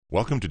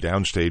Welcome to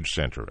Downstage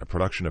Center, a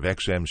production of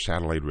XM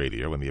Satellite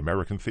Radio and the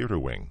American Theater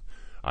Wing.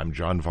 I'm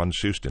John von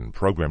Soosten,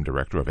 Program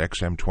Director of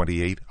XM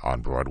 28 on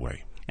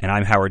Broadway. And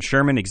I'm Howard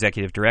Sherman,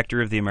 Executive Director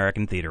of the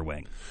American Theater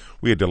Wing.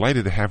 We are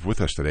delighted to have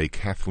with us today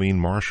Kathleen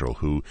Marshall,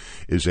 who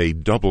is a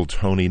double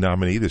Tony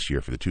nominee this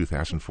year for the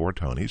 2004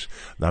 Tonys,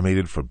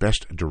 nominated for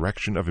Best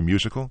Direction of a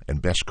Musical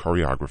and Best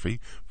Choreography,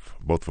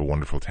 both for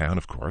Wonderful Town,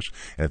 of course.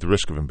 And at the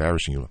risk of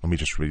embarrassing you, let me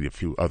just read a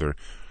few other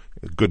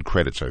good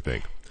credits, I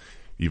think.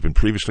 You've been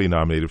previously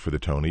nominated for the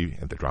Tony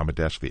and the Drama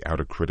Desk, the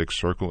Outer Critics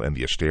Circle, and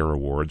the Astaire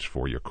Awards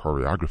for your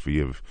choreography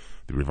of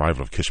the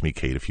revival of Kiss Me,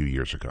 Kate a few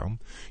years ago.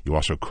 You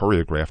also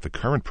choreographed the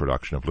current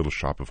production of Little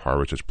Shop of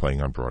Horrors that's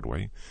playing on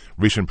Broadway,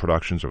 recent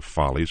productions of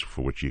Follies,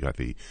 for which you got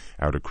the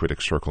Outer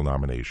Critics Circle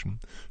nomination,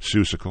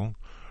 Seussical,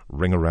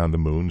 Ring Around the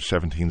Moon,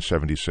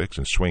 1776,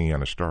 and Swinging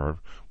on a Star,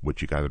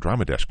 which you got a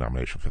Drama Desk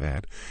nomination for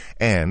that,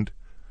 and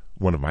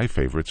one of my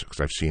favorites, because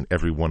I've seen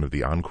every one of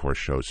the encore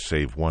shows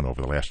save one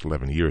over the last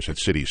 11 years at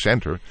City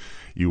Center.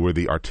 You were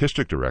the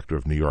artistic director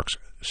of New York's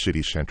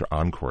City Center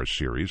Encore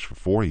series for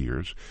 4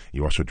 years.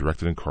 You also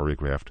directed and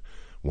choreographed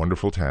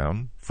Wonderful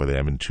Town for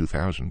them in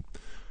 2000,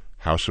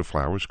 House of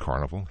Flowers,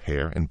 Carnival,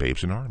 Hair, and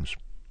Babes in Arms.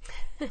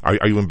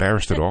 Are you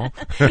embarrassed at all?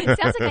 It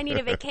sounds like I need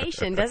a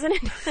vacation, doesn't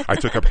it? I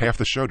took up half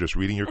the show just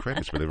reading your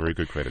credits, but they're very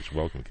good credits.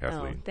 Welcome,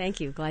 Kathleen. Oh, thank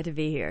you. Glad to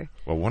be here.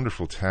 Well,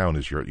 Wonderful Town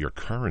is your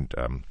current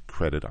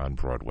credit on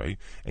Broadway,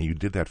 and you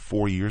did that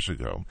 4 years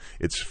ago.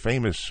 It's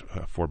famous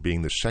for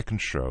being the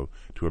second show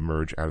to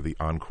emerge out of the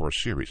Encore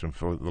series. And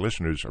for the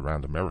listeners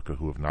around America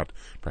who have not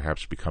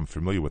perhaps become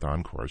familiar with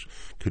Encores,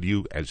 could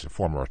you, as a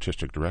former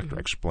artistic director,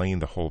 explain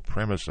the whole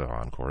premise of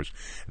Encores,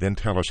 then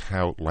tell us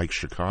how, like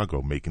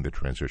Chicago, making the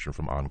transition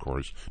from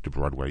Encores to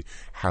Broadway,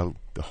 how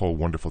the whole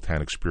Wonderful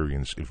Town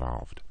experience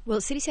evolved?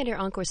 Well, City Center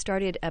Encore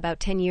started about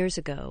 10 years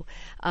ago,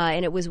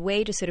 and it was a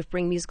way to sort of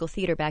bring musical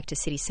theater back to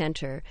City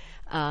Center,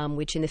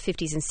 which in the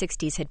 50s and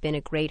 60s had been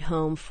a great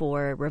home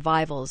for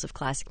revivals of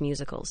classic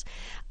musicals.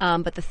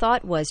 But the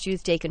thought was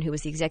Judith Dakin, who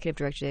was the executive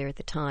director there at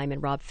the time,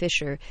 and Rob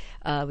Fisher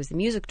was the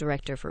music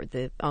director for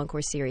the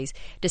Encore series,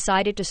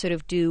 decided to sort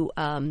of do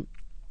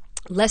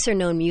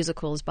lesser-known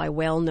musicals by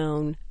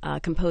well-known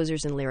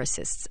composers and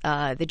lyricists.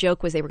 The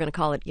joke was they were going to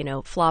call it,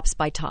 flops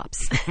by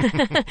tops.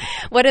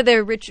 What are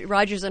the Rich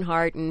Rodgers and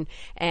Hart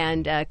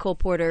and Cole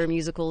Porter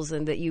musicals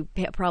and that you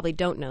probably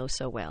don't know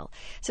so well?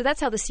 So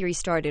that's how the series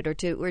started, or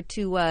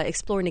to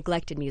explore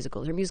neglected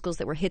musicals, or musicals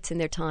that were hits in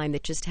their time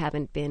that just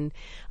haven't been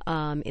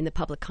in the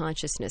public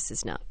consciousness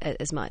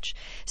as much.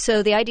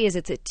 So the idea is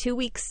it's 2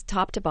 weeks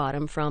top to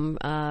bottom from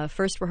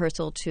first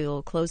rehearsal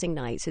till closing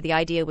night. So the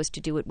idea was to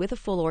do it with a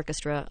full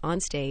orchestra on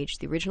stage,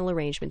 the original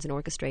arrangements and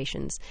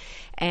orchestrations,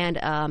 and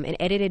an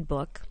edited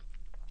book.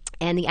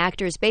 And the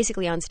actors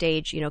basically on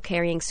stage,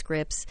 carrying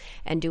scripts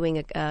and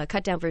doing a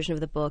cut-down version of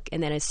the book,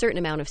 and then a certain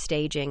amount of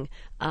staging,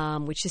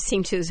 which just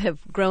seemed to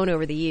have grown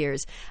over the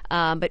years.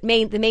 But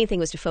the main thing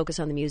was to focus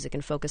on the music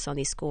and focus on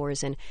these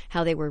scores and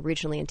how they were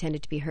originally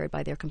intended to be heard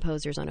by their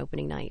composers on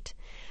opening night.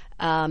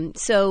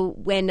 So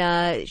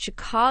when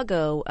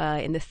Chicago,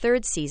 in the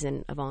third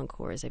season of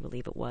Encores, I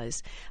believe it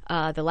was,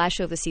 the last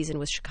show of the season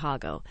was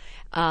Chicago.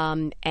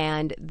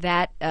 And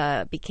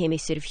that became a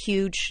sort of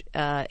huge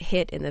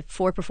hit in the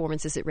 4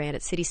 performances it ran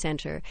at City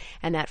Center,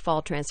 and that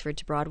fall transferred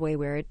to Broadway,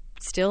 where it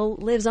still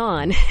lives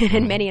on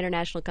in many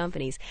international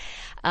companies.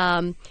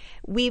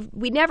 We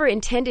never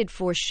intended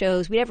for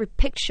shows. We never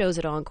picked shows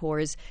at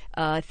Encores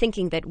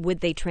thinking that would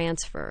they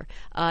transfer.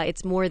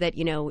 It's more that,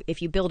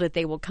 if you build it,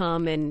 they will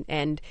come,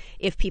 and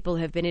if people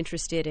have been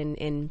interested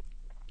in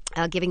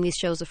giving these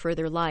shows a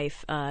further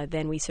life,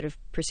 then we sort of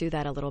pursue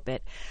that a little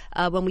bit.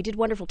 When we did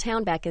Wonderful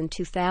Town back in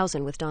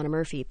 2000 with Donna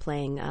Murphy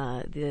playing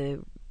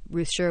the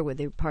Ruth Sherwood,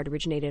 the part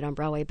originated on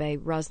Broadway by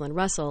Rosalind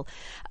Russell,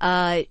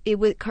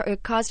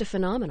 it caused a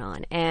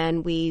phenomenon,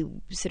 and we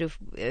sort of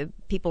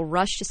people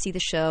rushed to see the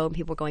show, and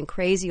people were going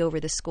crazy over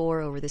the score,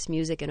 over this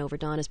music, and over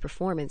Donna's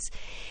performance.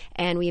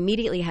 And we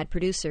immediately had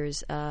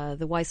producers,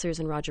 the Weislers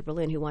and Roger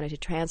Berlin, who wanted to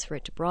transfer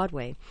it to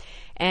Broadway.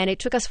 And it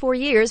took us 4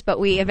 years, but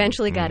we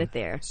eventually got it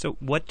there. So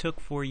what took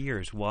 4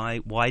 years?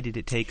 Why did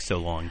it take so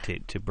long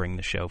to bring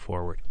the show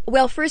forward?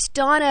 Well, first,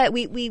 Donna,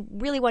 we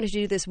really wanted to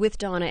do this with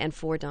Donna and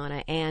for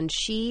Donna, and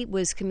she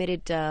was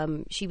committed.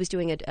 She was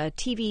doing a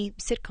TV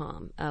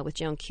sitcom with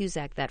Joan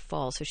Cusack that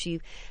fall, so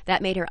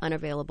that made her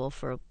unavailable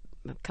for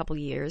a couple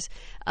years,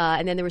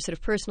 and then there were sort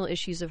of personal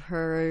issues of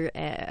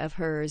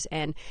hers,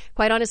 and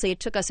quite honestly,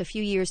 it took us a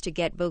few years to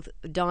get both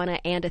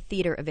Donna and a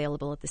theater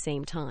available at the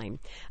same time.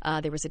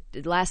 There was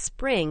last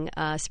spring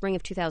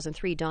of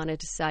 2003, Donna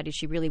decided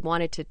she really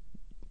wanted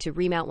to to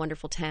remount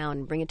Wonderful Town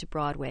and bring it to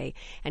Broadway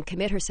and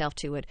commit herself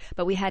to it,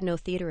 but we had no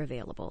theater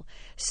available.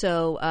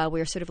 So we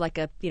were sort of like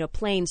a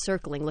plane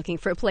circling, looking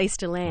for a place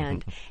to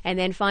land. And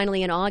then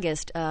finally in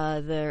August,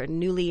 the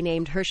newly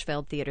named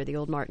Hirschfeld Theater, the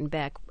old Martin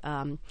Beck,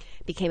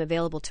 became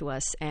available to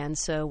us. And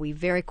so we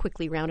very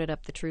quickly rounded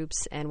up the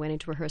troops and went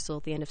into rehearsal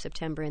at the end of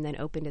September and then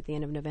opened at the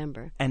end of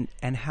November. And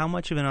how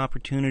much of an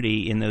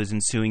opportunity in those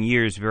ensuing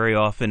years, very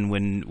often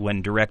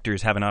when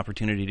directors have an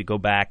opportunity to go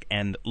back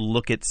and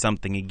look at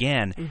something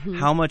again,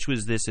 how much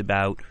was this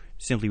about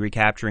simply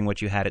recapturing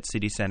what you had at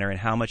City Center, and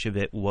how much of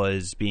it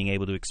was being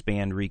able to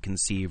expand,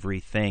 reconceive,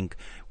 rethink?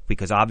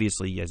 Because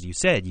obviously, as you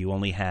said, you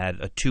only had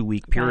a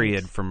 2-week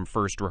period from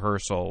first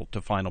rehearsal to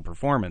final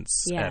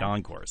performance at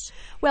Encores.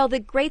 Well, the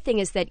great thing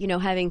is that,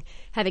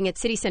 having at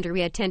City Center,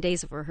 we had 10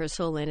 days of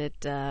rehearsal,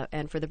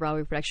 and for the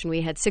Broadway production,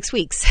 we had 6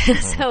 weeks.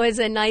 So it's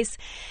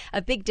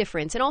a big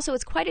difference. And also,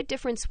 it's quite a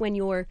difference when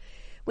you're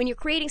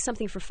creating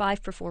something for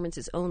 5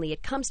 performances only.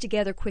 It comes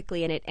together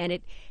quickly,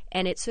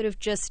 and it sort of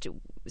just.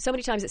 So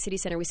many times at City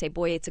Center we say,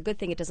 boy, it's a good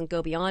thing it doesn't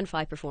go beyond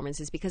 5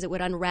 performances, because it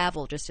would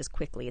unravel just as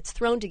quickly. It's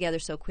thrown together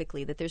so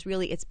quickly that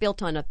it's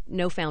built on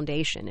no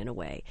foundation in a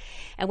way.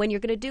 And when you're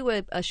going to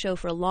do a show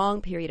for a long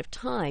period of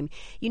time,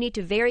 you need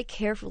to very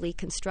carefully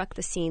construct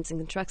the scenes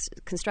and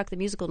construct the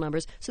musical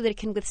numbers so that it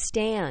can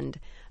withstand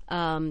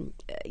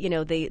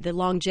the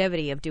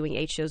longevity of doing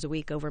 8 shows a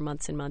week over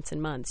months and months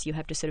and months. You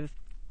have to sort of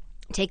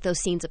take those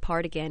scenes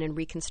apart again and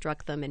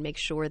reconstruct them and make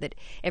sure that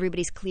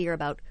everybody's clear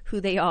about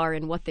who they are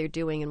and what they're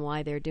doing and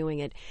why they're doing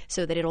it,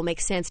 so that it'll make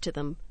sense to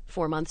them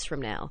 4 months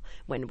from now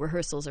when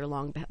rehearsals are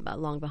long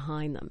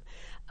behind them.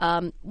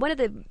 One of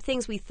the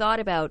things we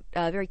thought about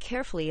very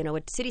carefully,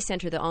 at City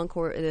Center,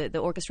 the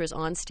orchestra is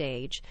on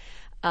stage.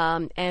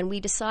 And we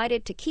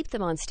decided to keep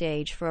them on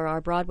stage for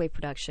our Broadway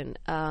production.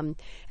 And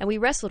we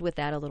wrestled with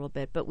that a little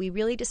bit, but we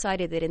really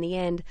decided that in the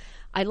end,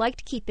 I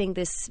liked keeping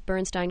this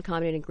Bernstein,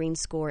 Common and Green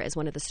score as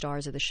one of the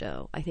stars of the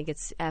show. I think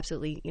it's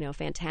absolutely,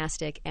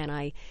 fantastic, and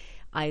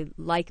I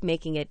like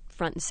making it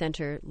front and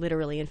center,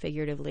 literally and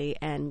figuratively.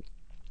 And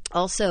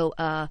also,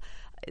 I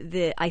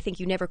think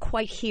you never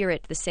quite hear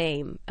it the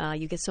same.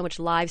 You get so much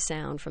live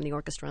sound from the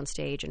orchestra on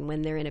stage, and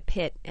when they're in a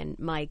pit and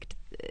mic'd,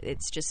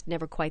 it's just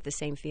never quite the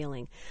same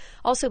feeling.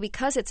 Also,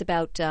 because it's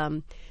about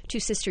 2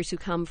 sisters who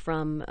come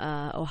from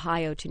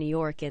Ohio to New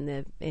York in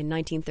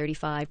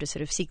 1935 to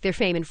sort of seek their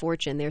fame and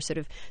fortune. They're sort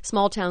of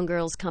small-town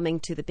girls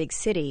coming to the big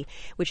city,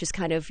 which is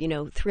kind of,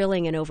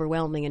 thrilling and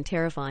overwhelming and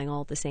terrifying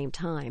all at the same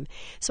time.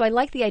 So I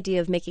like the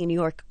idea of making New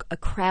York a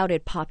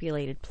crowded,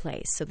 populated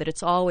place, so that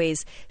it's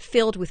always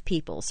filled with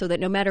people, so that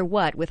no matter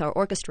what, with our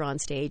orchestra on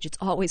stage, it's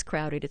always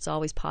crowded, it's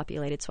always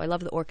populated. So I love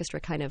the orchestra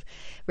kind of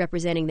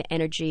representing the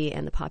energy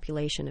and the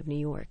population of New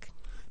York.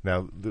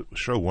 Now, the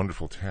show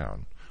Wonderful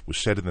Town was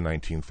set in the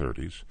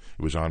 1930s.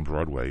 It was on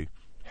Broadway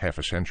half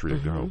a century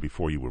ago,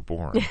 before you were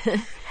born.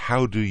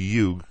 How do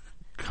you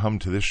come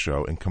to this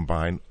show and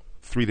combine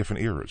 3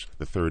 different eras,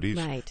 the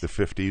 30s, the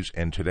 50s,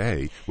 and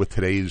today, with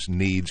today's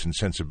needs and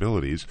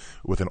sensibilities,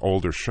 with an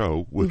older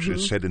show, which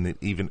is set in an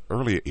even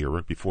earlier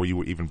era before you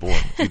were even born?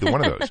 Either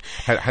one of those.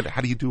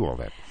 How do you do all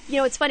that?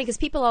 It's funny because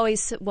people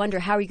always wonder,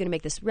 how are you going to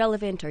make this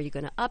relevant? Are you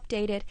going to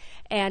update it?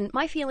 And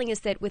my feeling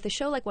is that with a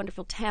show like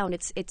Wonderful Town,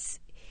 it's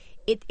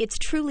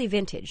truly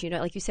vintage.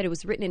 Like you said, it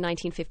was written in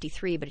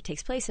 1953, but it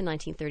takes place in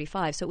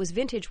 1935. So it was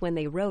vintage when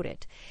they wrote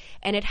it.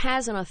 And it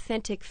has an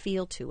authentic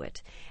feel to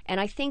it. And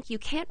I think you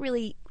can't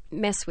really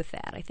mess with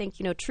that. I think,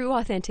 true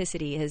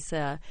authenticity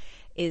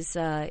is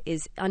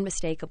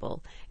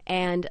unmistakable.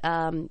 And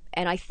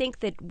I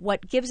think that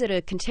what gives it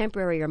a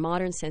contemporary or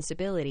modern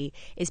sensibility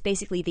is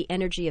basically the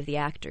energy of the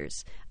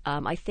actors.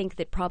 I think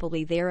that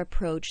probably their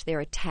approach, their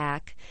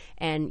attack,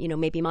 and,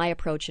 maybe my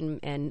approach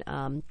and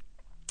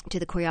to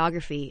the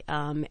choreography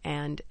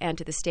and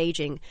to the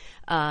staging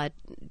to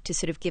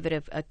sort of give it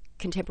a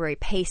contemporary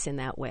pace in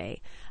that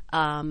way.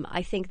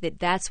 I think that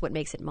that's what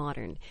makes it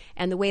modern.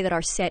 And the way that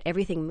our set,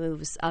 everything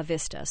moves a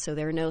vista, so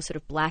there are no sort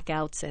of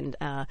blackouts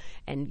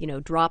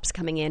and drops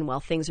coming in while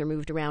things are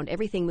moved around.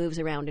 Everything moves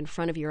around in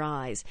front of your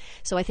eyes.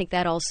 So I think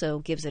that also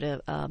gives it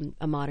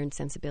a modern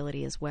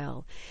sensibility as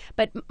well.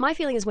 But my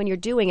feeling is when you're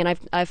doing, and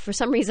I've for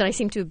some reason I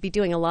seem to be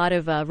doing a lot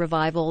of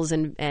revivals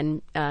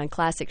and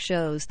classic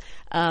shows.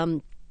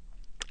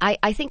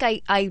 I think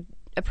I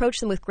approach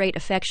them with great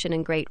affection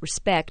and great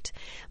respect,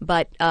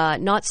 but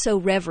not so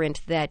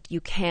reverent that you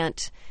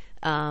can't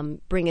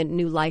bring a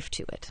new life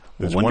to it.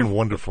 There's one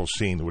wonderful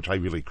scene which I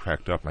really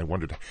cracked up, and I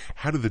wondered,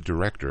 how did the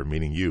director,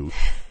 meaning you,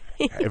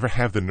 ever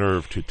have the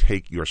nerve to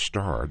take your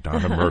star,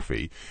 Donna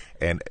Murphy,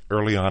 and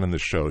early on in the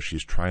show,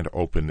 she's trying to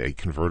open a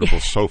convertible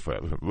sofa,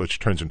 which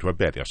turns into a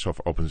bed. Yeah,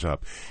 sofa opens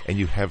up, and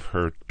you have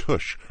her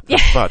tush, her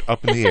butt,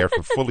 up in the air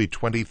for fully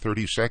 20,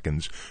 30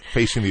 seconds,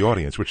 facing the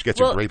audience, which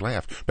gets a great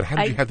laugh. But how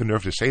did you have the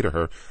nerve to say to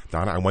her,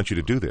 Donna, I want you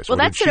to do this? Well,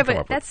 that's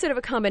sort of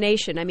a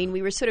combination. I mean,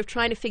 we were sort of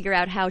trying to figure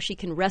out how she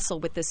can wrestle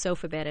with this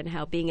sofa bed, and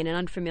how, being in an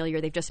unfamiliar,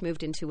 they've just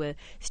moved into a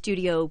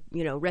studio,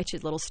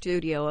 wretched little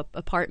studio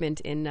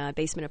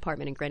basement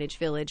apartment in Greenwich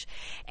Village,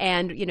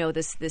 and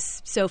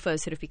this sofa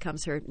sort of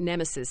becomes her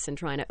nemesis and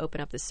trying to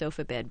open up the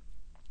sofa bed.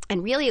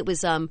 And really, it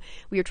was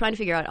we were trying to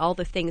figure out all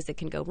the things that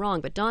can go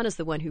wrong. But Donna's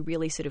the one who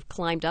really sort of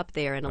climbed up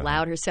there and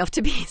allowed herself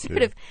to be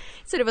sort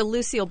of a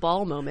Lucille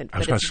Ball moment. I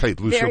was going to say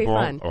Lucille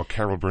Ball fun. or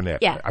Carol Burnett.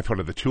 Yeah. I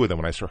thought of the two of them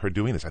when I saw her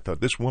doing this. I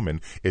thought this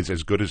woman is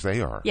as good as they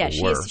are. Yeah,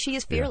 or she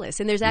is fearless.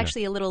 And there's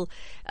actually a little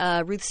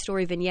Ruth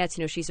Story vignettes.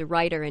 You know, she's a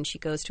writer and she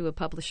goes to a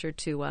publisher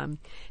to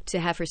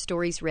have her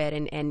stories read.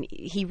 And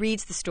he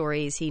reads the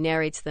stories, he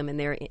narrates them, and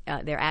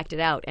they're acted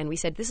out. And we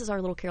said, this is our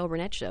little Carol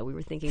Burnett show. We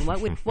were thinking, what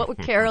would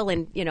Carol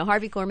and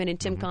Harvey Korman and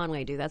Tim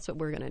Conway do? That's what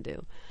we're going to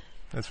do.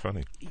 That's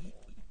funny.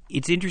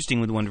 It's interesting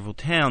with Wonderful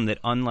Town that,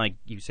 unlike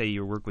you say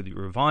your work with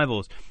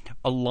revivals,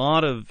 a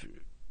lot of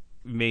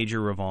major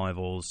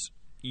revivals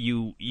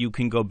you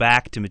can go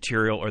back to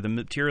material, or the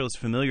material is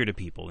familiar to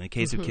people. In the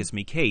case of Kiss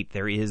Me Kate,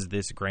 there is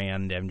this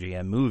grand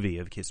MGM movie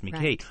of Kiss Me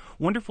Kate.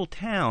 Wonderful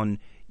Town,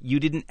 you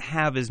didn't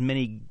have as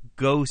many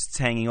ghosts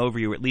hanging over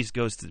you, or at least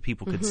ghosts that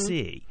people could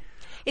see.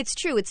 It's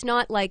true. It's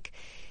not like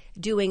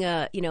doing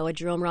a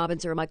Jerome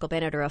Robbins or a Michael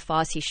Bennett or a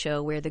Fosse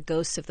show where the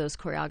ghosts of those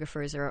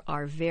choreographers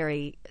are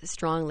very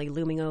strongly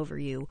looming over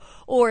you.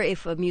 Or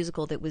if a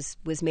musical that was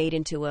made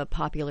into a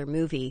popular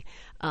movie,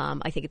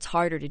 I think it's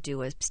harder to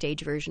do a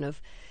stage version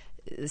of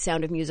The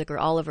Sound of Music or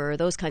Oliver or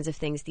those kinds of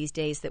things these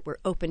days that were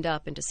opened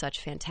up into such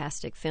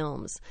fantastic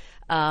films.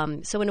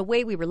 So in a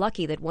way, we were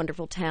lucky that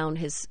Wonderful Town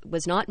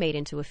was not made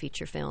into a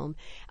feature film.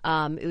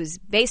 It was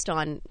based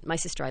on My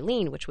Sister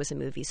Eileen, which was a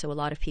movie, so a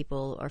lot of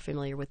people are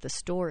familiar with the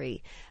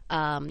story.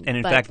 And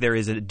in fact, there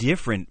is a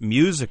different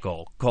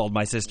musical called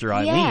My Sister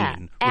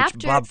Eileen,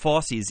 which Bob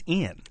Fosse is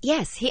in.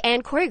 Yes,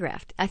 and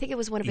choreographed. I think it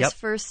was one of his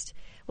first,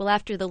 well,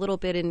 after the little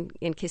bit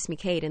in Kiss Me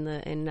Kate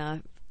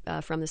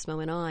From This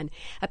Moment On.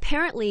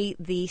 Apparently,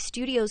 the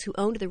studios who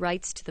owned the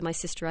rights to the My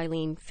Sister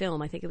Eileen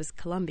film, I think it was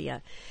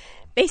Columbia,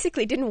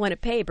 basically didn't want to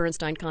pay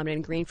Bernstein, Conrad,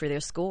 and Green for their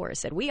score.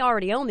 Said, we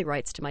already own the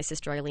rights to My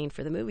Sister Eileen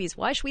for the movies.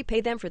 Why should we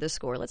pay them for the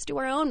score? Let's do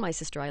our own My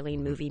Sister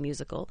Eileen movie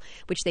musical,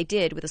 which they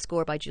did with a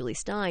score by Julie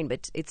Stein,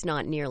 but it's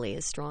not nearly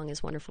as strong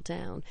as Wonderful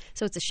Town.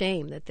 So it's a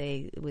shame that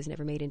it was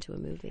never made into a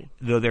movie.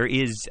 Though there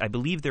is, I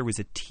believe there was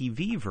a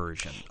TV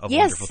version of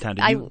Wonderful Town.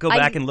 Did you go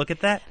back and look at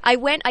that? I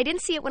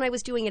didn't see it when I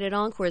was doing it at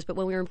Encores, but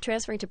when we were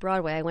transferring to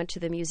Broadway, I went to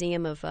the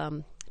Museum of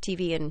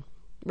TV and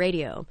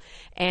Radio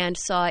and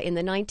saw in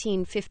the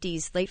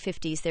 1950s, late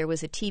 50s, there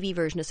was a TV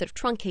version, a sort of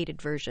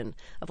truncated version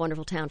of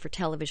Wonderful Town for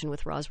television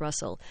with Roz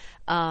Russell.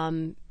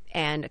 And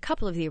a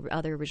couple of the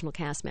other original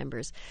cast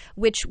members,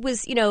 which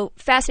was,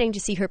 fascinating to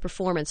see her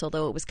performance,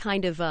 although it was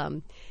kind of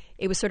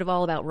it was sort of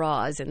all about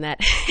Roz in that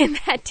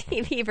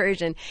TV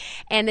version.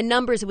 And the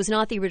numbers, it was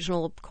not the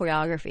original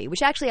choreography,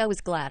 which actually I was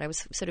glad. I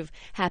was sort of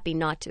happy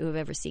not to have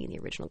ever seen the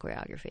original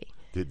choreography.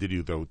 Did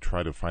you, though,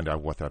 try to find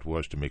out what that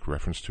was to make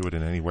reference to it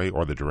in any way,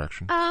 or the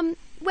direction?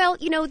 Well,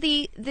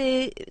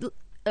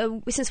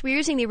 since we're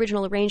using the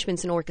original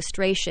arrangements and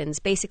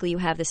orchestrations, basically you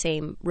have the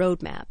same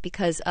roadmap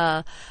because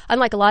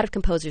unlike a lot of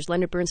composers,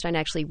 Leonard Bernstein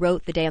actually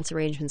wrote the dance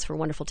arrangements for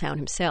Wonderful Town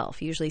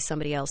himself. Usually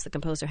somebody else, the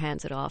composer,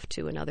 hands it off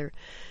to another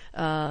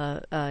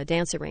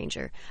dance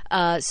arranger.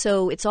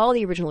 So it's all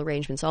the original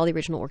arrangements, all the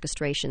original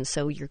orchestrations,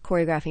 so you're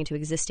choreographing to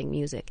existing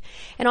music.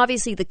 And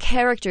obviously the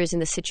characters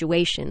and the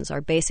situations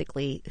are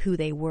basically who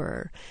they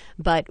were,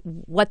 but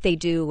what they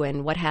do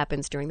and what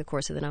happens during the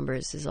course of the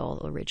numbers is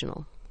all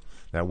original.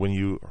 Now, when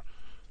you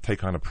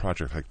take on a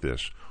project like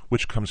this,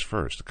 which comes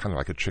first? Kind of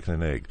like a chicken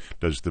and egg.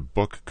 Does the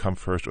book come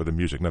first or the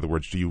music? In other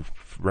words, do you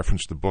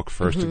reference the book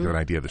first to get an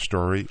idea of the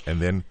story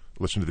and then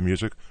listen to the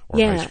music, or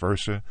vice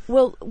versa?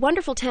 Well,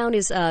 Wonderful Town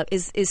is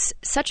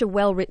such a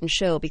well-written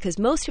show because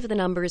most of the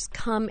numbers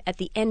come at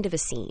the end of a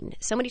scene.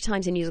 So many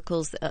times in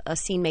musicals, a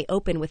scene may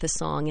open with a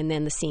song and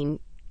then the scene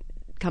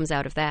comes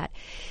out of that.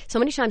 So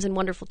many times in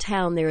Wonderful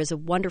Town, there is a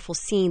wonderful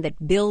scene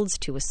that builds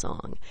to a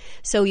song.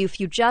 So if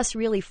you just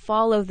really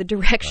follow the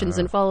directions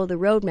and follow the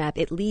roadmap,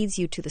 it leads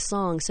you to the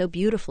song so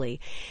beautifully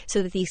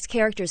so that these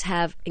characters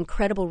have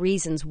incredible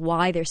reasons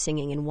why they're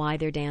singing and why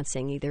they're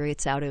dancing. Either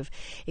it's out of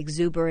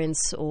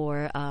exuberance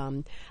or for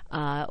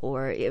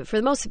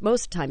the most of the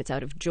time it's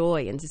out of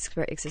joy and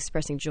it's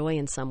expressing joy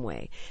in some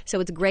way. So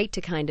it's great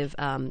to kind of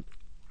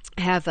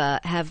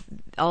have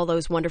all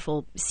those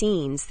wonderful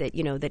scenes that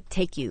that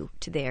take you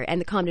to there, and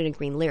the Comden and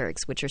Green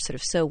lyrics, which are sort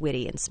of so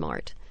witty and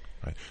smart.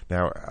 Right.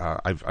 Now,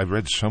 I've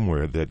read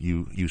somewhere that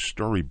you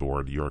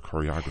storyboard your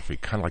choreography,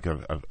 kind of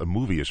like a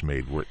movie is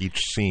made, where each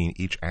scene,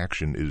 each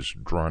action is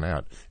drawn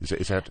out.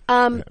 Is that?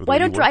 Well, I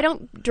don't draw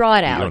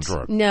it out. You don't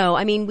draw it. No,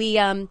 I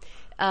mean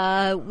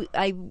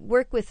I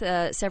work with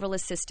several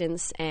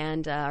assistants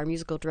and our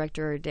musical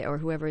director or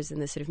whoever is in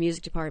the sort of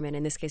music department.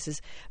 In this case,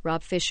 is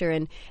Rob Fisher,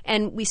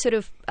 and we sort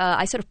of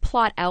I sort of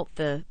plot out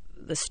the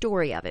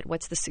story of it.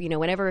 What's the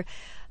whenever.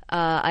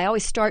 I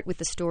always start with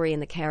the story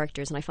and the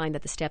characters, and I find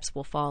that the steps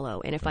will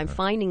follow. And if I'm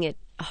finding it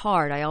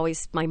hard,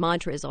 my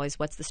mantra is always,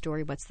 what's the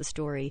story? What's the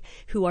story?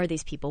 Who are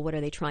these people? What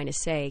are they trying to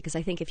say? Because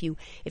I think if you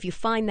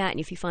find that and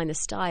if you find the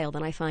style,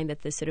 then I find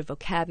that the sort of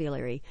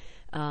vocabulary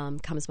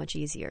comes much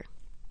easier.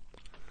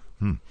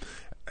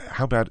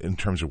 How about in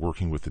terms of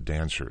working with the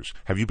dancers?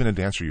 Have you been a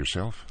dancer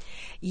yourself?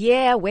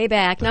 Yeah, way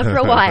back, not for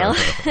a while.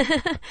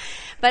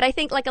 But I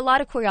think, like a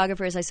lot of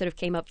choreographers, I sort of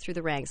came up through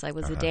the ranks. I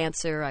was a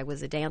dancer, I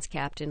was a dance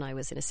captain, I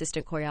was an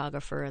assistant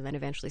choreographer, and then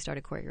eventually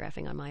started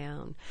choreographing on my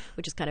own,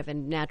 which is kind of a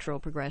natural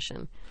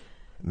progression.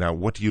 Now,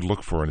 what do you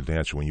look for in a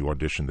dancer when you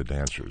audition the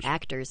dancers?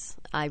 Actors.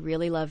 I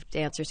really love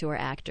dancers who are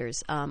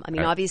actors.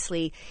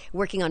 Obviously,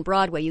 working on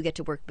Broadway, you get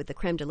to work with the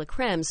creme de la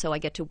creme, so I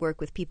get to work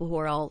with people who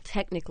are all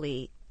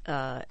technically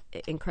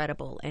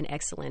incredible and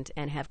excellent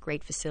and have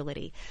great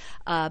facility.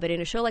 But in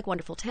a show like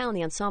Wonderful Town,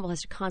 the ensemble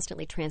has to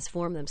constantly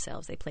transform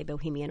themselves. They play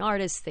bohemian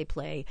artists, they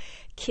play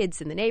kids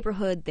in the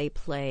neighborhood, they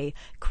play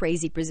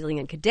crazy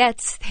Brazilian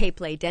cadets, they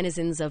play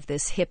denizens of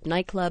this hip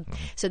nightclub.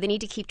 So they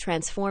need to keep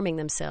transforming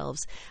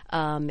themselves.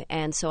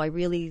 And so I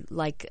really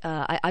like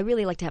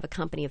to have a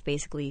company of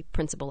basically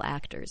principal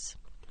actors.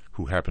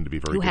 Who happen to be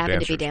very good dancers. Who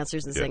happen to be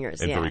dancers and singers.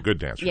 And very good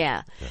dancers.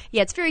 Yeah,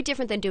 it's very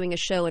different than doing a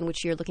show in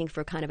which you're looking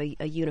for kind of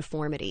a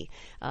uniformity.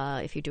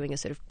 If you're doing a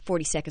sort of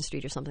 42nd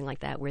Street or something like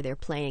that, where they're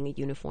playing a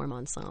uniform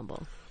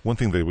ensemble. One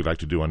thing that we'd like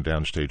to do on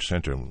Downstage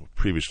Center, and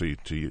previously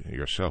to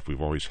yourself,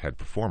 we've always had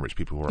performers,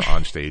 people who are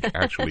on stage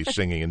actually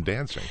singing and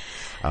dancing.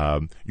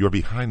 You're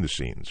behind the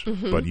scenes,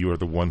 but you are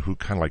the one who,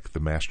 kind of like the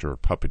master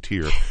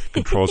puppeteer,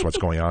 controls what's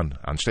going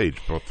on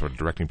stage, both from a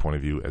directing point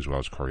of view as well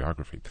as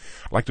choreography.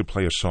 I'd like to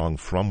play a song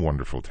from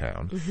Wonderful Town.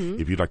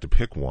 If you'd like to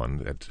pick one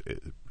that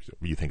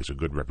you think is a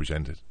good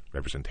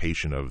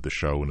representation of the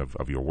show and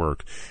of your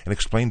work, and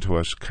explain to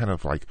us kind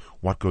of like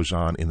what goes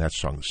on in that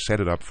song. Set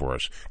it up for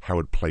us, how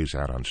it plays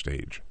out on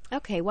stage.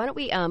 Okay, why don't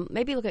we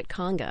maybe look at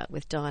Conga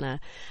with Donna.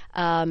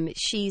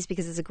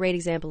 Because it's a great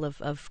example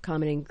of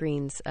Common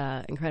Green's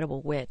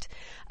incredible wit.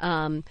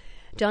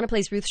 Donna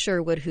plays Ruth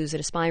Sherwood, who's an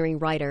aspiring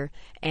writer,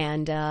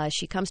 and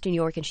she comes to New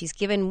York, and she's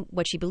given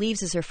what she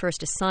believes is her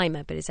first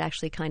assignment, but it's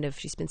actually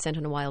she's been sent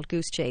on a wild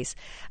goose chase.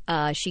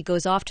 She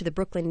goes off to the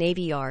Brooklyn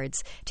Navy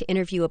Yards to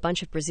interview a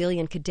bunch of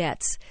Brazilian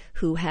cadets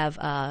who have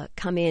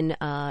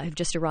have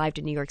just arrived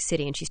in New York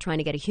City, and she's trying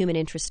to get a human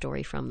interest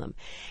story from them.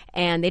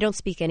 And they don't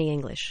speak any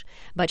English,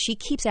 but she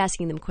keeps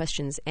asking them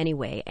questions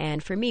anyway.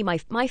 And for me,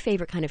 my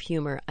favorite kind of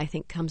humor, I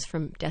think, comes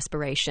from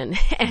desperation.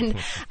 And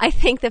I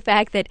think the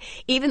fact that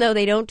even though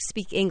they don't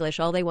speak English,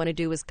 all they want to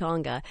do is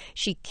conga,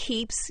 she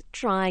keeps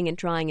trying and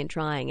trying and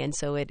trying, and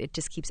so it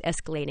just keeps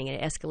escalating, and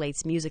it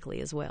escalates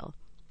musically as well.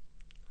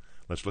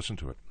 Let's listen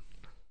to it.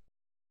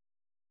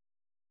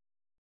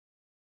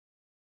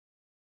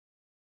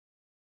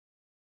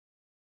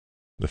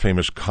 The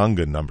famous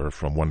conga number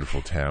from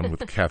Wonderful Town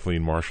with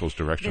Kathleen Marshall's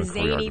direction the and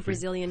choreography. Zany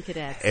Brazilian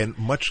cadets. And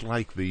much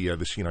like the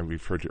scene I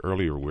referred to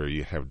earlier where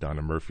you have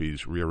Donna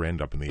Murphy's rear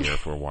end up in the air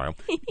for a while,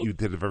 you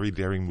did a very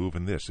daring move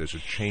in this. There's a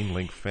chain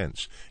link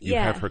fence. You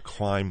have her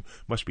climb,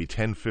 must be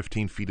 10,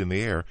 15 feet in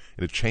the air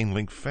in a chain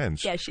link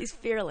fence. Yeah, she's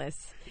fearless.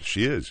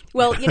 She is.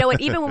 Well, you know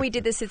what? Even when we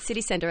did this at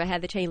City Center, I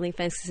had the chain link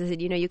fence because I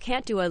said, you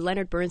can't do a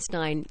Leonard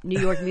Bernstein New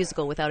York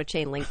musical without a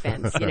chain link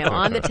fence.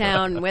 On the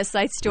Town, West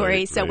Side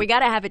Story. So we got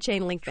to have a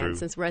chain link fence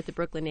since we're at the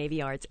Brooklyn Navy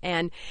Yards.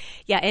 And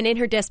and in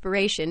her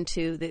desperation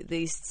to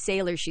these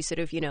sailors, she sort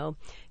of,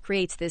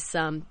 creates this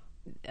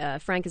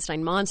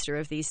Frankenstein monster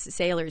of these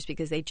sailors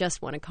because they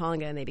just want a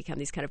conga and they become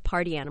these kind of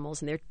party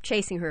animals and they're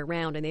chasing her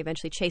around and they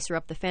eventually chase her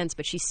up the fence,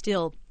 but she's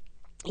still,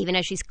 even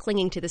as she's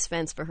clinging to this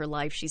fence for her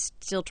life, she's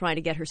still trying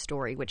to get her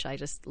story, which I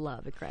just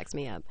love. It cracks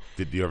me up.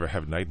 Did you ever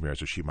have nightmares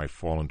that she might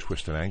fall and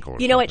twist an ankle or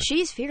You know what?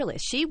 She's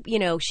fearless. She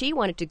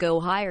wanted to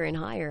go higher and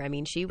higher. I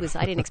mean,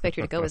 I didn't expect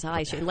her to go as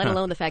high, let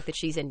alone the fact that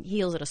she's in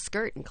heels and a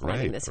skirt and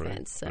climbing this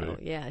fence. So,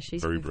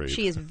 she's very brave.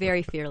 She is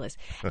very fearless.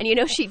 And,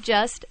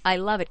 I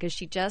love it because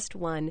she just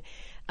won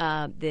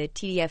the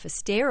TDF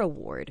Astaire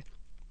Award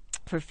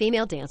for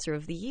Female Dancer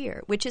of the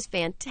Year, which is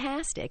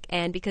fantastic.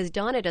 And because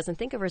Donna doesn't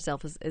think of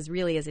herself as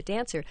really as a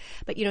dancer,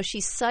 but,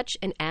 she's such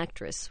an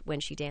actress when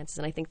she dances.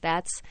 And I think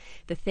that's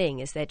the thing,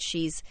 is that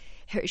she's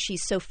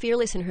so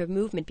fearless in her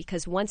movement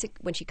because when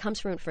she comes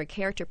from a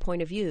character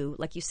point of view,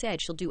 like you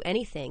said, she'll do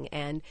anything.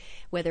 And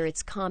whether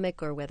it's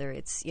comic or whether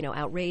it's,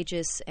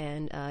 outrageous,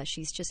 and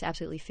she's just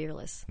absolutely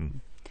fearless. Mm-hmm.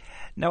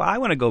 Now, I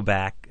want to go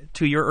back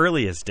to your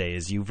earliest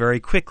days. You very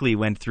quickly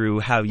went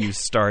through how you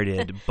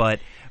started, but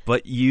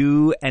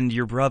you and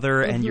your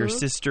brother and your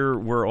sister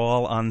were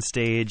all on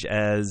stage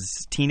as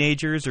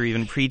teenagers or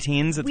even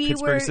preteens at the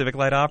Pittsburgh Civic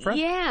Light Opera?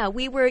 Yeah,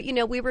 we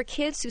were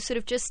kids who sort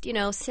of just,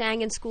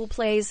 sang in school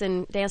plays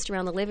and danced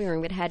around the living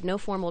room but had no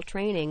formal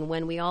training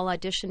when we all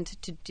auditioned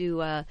to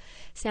do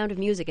Sound of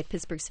Music at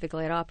Pittsburgh Civic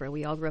Light Opera.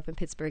 We all grew up in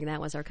Pittsburgh, and that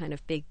was our kind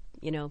of big,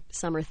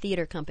 summer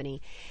theater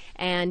company.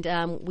 And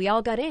we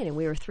all got in, and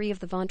we were three of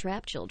the Von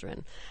Trapp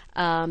children.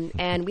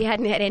 And we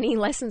hadn't had any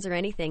lessons or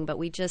anything, but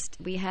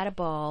we had a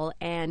ball,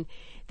 and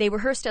they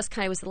rehearsed us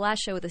it was the last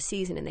show of the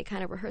season, and they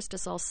kind of rehearsed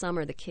us all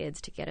summer, the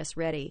kids, to get us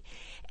ready.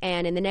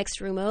 And in the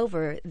next room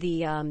over,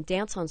 the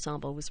dance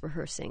ensemble was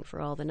rehearsing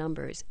for all the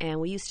numbers, and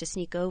we used to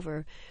sneak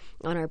over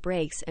on our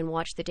breaks and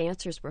watch the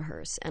dancers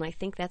rehearse, and I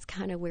think that's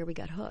kind of where we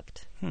got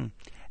hooked.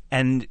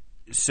 And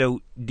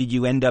So, did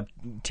you end up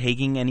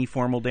taking any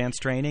formal dance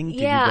training?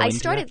 Did Yeah, you go I into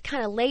started that?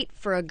 kind of late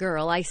for a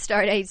girl. I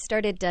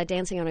started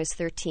dancing when I was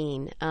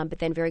 13, but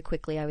then very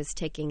quickly I was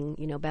taking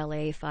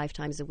ballet 5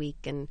 times a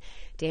week and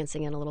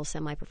dancing in a little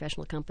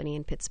semi-professional company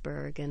in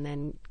Pittsburgh, and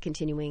then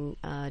continuing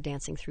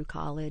dancing through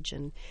college,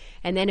 and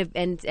then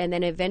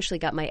eventually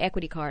got my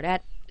equity card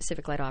at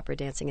Pacific Light Opera,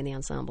 dancing in the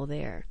ensemble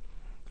there.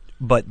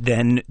 But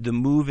then the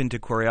move into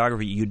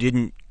choreography,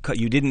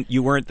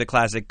 you weren't the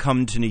classic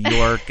come to New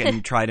York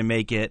and try to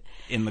make it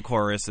in the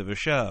chorus of a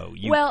show.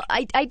 Well,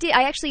 I did.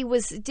 I actually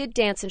did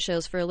dance in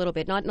shows for a little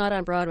bit, not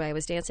on Broadway. I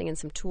was dancing in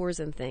some tours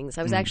and things.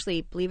 I was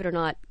actually, believe it or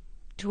not,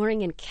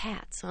 touring in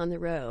Cats on the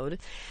road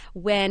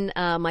when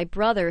my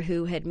brother,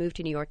 who had moved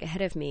to New York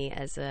ahead of me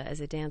as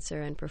a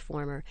dancer and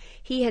performer,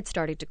 he had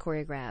started to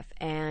choreograph,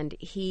 and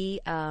he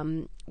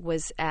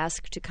was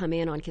asked to come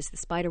in on Kiss the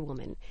Spider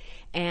Woman,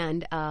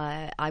 and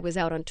I was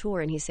out on tour,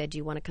 and he said, "Do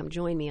you want to come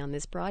join me on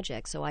this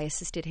project?" So I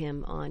assisted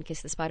him on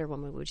Kiss the Spider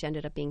Woman, which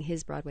ended up being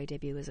his Broadway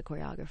debut as a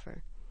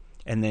choreographer.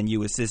 And then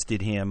you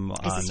assisted him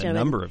on a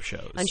number of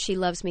shows. On She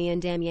Loves Me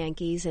and Damn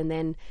Yankees, and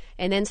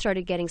then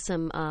started getting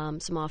some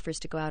offers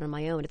to go out on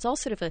my own. It's all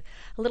sort of a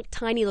little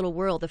tiny little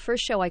world. The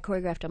first show I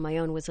choreographed on my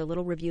own was a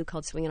little revue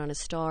called Swingin' on a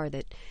Star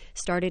that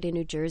started in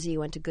New Jersey,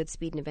 went to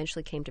Goodspeed, and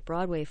eventually came to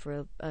Broadway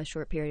for a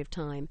short period of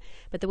time.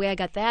 But the way I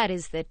got that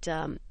is that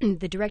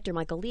the director,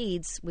 Michael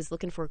Leeds, was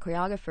looking for a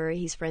choreographer.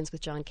 He's friends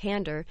with John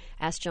Kander,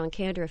 asked John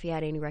Kander if he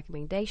had any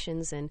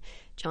recommendations, and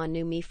John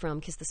knew me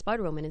from Kiss the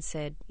Spider Woman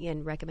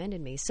and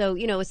recommended me. So,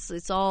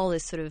 it's all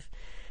this sort of,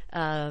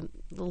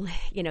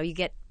 you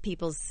get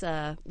people's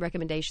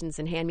recommendations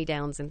and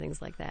hand-me-downs and things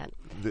like that.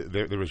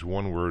 There is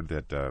one word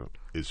that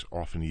is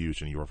often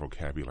used in your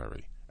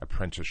vocabulary: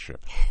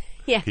 apprenticeship.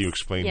 Yes. Can you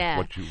explain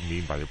what you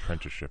mean by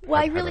apprenticeship?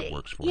 Well, how that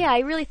works for you? I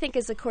really think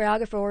as a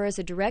choreographer or as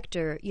a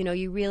director,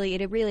 it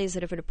really is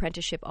sort of an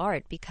apprenticeship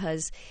art,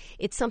 because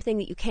it's something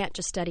that you can't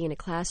just study in a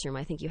classroom.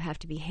 I think you have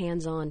to be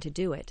hands-on to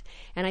do it,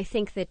 and I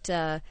think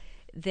that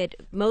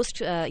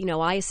most,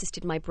 I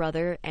assisted my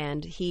brother,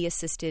 and he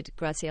assisted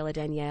Graciela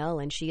Danielle,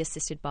 and she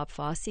assisted Bob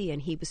Fosse,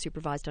 and he was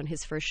supervised on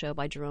his first show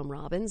by Jerome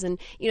Robbins, and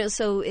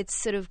so it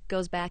sort of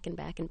goes back and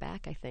back and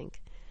back, I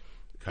think.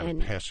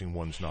 Kind of passing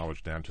one's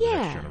knowledge down to the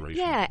next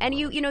generation. Yeah, and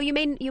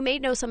you may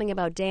know something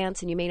about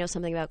dance and you may know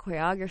something about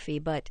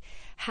choreography, but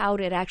how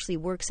it actually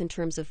works in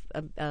terms of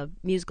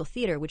musical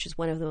theater, which is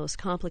one of the most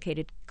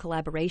complicated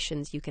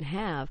collaborations you can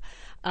have,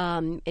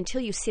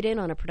 until you sit in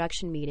on a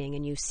production meeting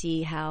and you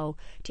see how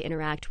to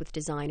interact with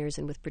designers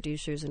and with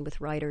producers and with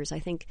writers, I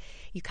think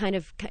you kind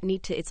of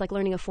need to. It's like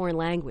learning a foreign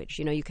language.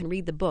 You can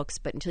read the books,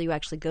 but until you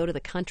actually go to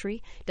the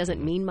country, it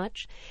doesn't mean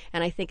much.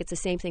 And I think it's the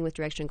same thing with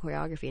direction and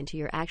choreography. Until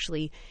you're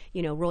actually,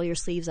 roll your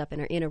sleeves up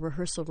and are in a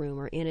rehearsal room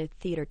or in a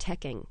theater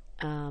teching.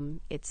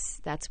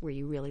 That's where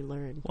you really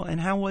learn. Well,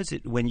 and how was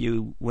it when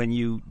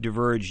you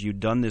diverged? You'd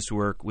done this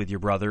work with your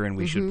brother, and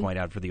we should point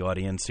out for the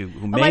audience who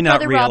may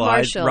not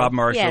realize Rob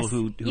Marshall, yes.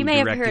 who you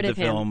may directed have heard the of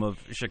him. film of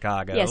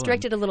Chicago. Yes,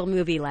 directed a little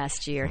movie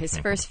last year, his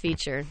first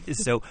feature.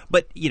 So,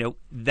 but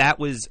that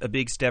was a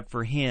big step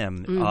for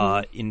him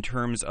in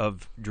terms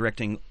of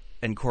directing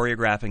and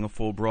choreographing a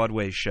full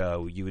Broadway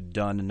show. You had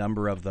done a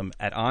number of them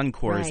at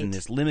Encores in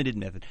this limited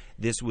method.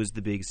 This was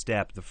the big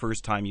step, the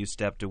first time you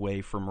stepped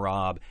away from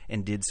Rob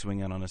and did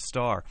Swingin' on a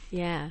Star.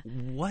 Yeah.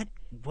 What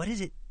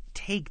does it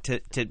take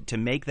to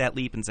make that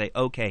leap and say,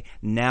 okay,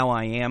 now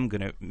I am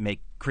going to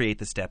create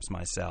the steps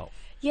myself?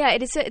 Yeah,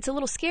 it's a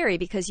little scary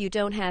because you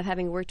don't have,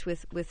 having worked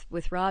with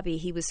Robbie,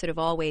 he was sort of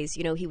always,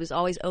 he was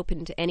always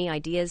open to any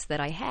ideas that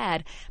I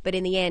had, but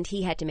in the end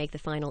he had to make the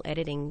final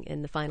editing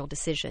and the final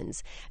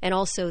decisions, and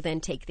also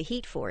then take the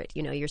heat for it.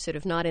 You're sort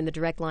of not in the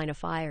direct line of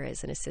fire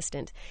as an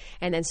assistant,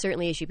 and then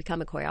certainly as you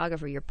become a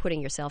choreographer, you're putting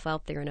yourself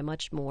out there in a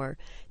much more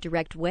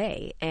direct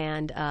way,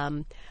 and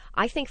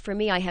I think for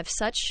me,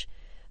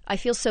 I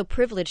feel so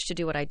privileged to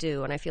do what I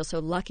do, and I feel so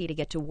lucky to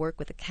get to work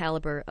with the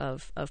caliber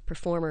of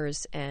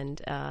performers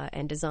and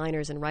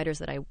designers and writers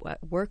that I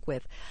work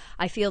with.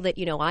 I feel that,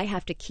 I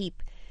have to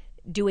keep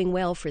doing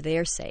well for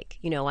their sake.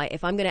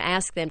 If I'm going to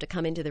ask them to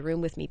come into the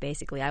room with me,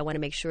 basically, I want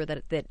to make sure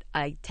that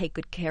I take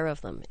good care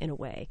of them in a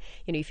way.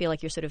 You feel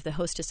like you're sort of the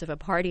hostess of a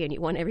party, and you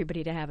want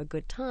everybody to have a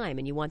good time,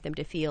 and you want them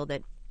to feel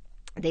that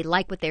they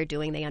like what they're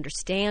doing, they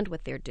understand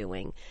what they're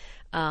doing.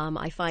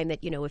 I find that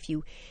if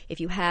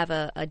you have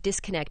a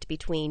disconnect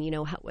between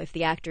if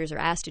the actors are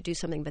asked to do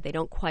something but they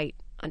don't quite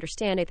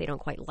understand it, they don't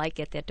quite like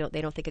it, they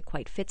don't think it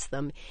quite fits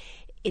them,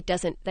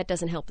 that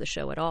doesn't help the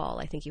show at all.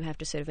 I think you have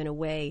to sort of in a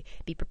way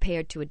be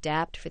prepared to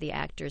adapt for the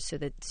actors so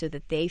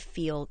that they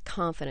feel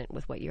confident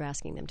with what you're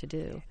asking them to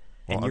do.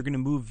 And you're going to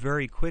move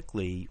very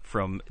quickly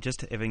from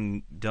just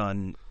having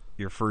done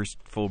your first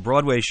full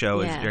Broadway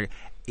show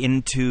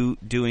into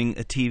doing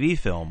a TV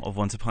film of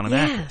Once Upon a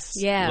Mattress.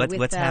 Yeah.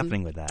 What's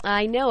happening with that?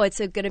 I know. It's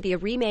going to be a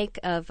remake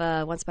of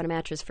Once Upon a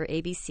Mattress for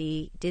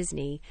ABC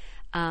Disney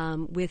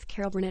with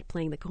Carol Burnett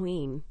playing the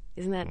Queen.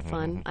 Isn't that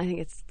fun? I think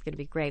it's going to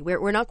be great.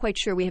 We're not quite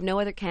sure. We have no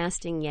other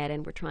casting yet,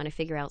 and we're trying to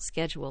figure out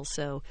schedule.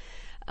 So,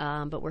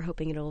 but we're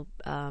hoping it'll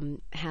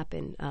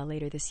happen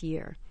later this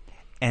year.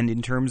 And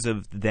in terms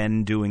of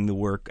then doing the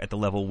work at the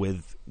level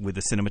with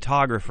the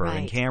cinematographer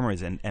and Right.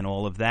 cameras and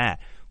all of that,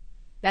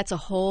 That's a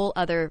whole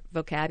other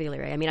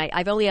vocabulary. I mean,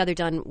 I've only other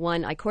done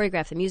one. I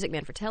choreographed The Music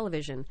Man for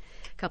television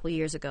a couple of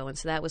years ago, and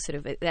so that was sort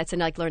of that's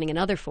like learning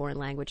another foreign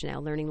language now,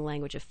 learning the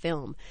language of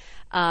film.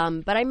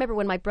 But I remember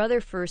when my brother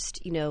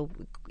first,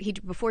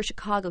 before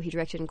Chicago, he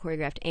directed and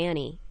choreographed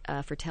Annie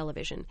for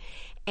television,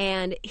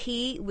 and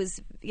he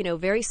was,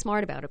 very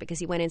smart about it because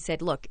he went and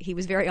said, "Look," he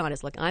was very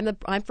honest. "Look,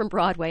 I'm from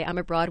Broadway. I'm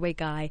a Broadway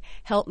guy.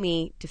 Help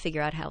me to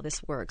figure out how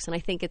this works." And I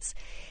think it's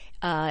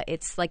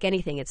like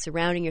anything. It's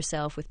surrounding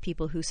yourself with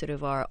people who sort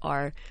of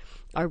are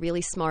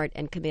really smart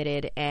and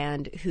committed,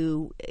 and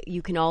who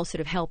you can all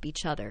sort of help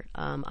each other.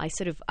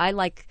 I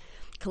like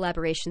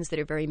collaborations that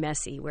are very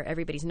messy, where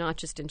everybody's not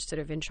just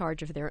in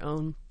charge of their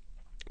own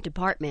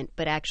department,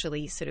 but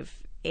actually sort of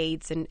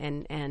aids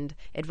and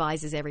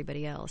advises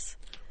everybody else.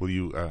 Will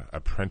you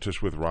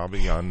apprentice with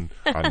Robbie on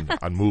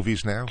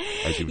movies now,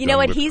 as you've You done know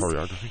what? with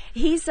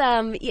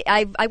choreography?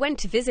 I went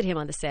to visit him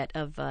on the set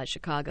of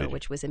Chicago,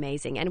 which was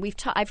amazing, and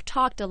I've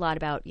talked a lot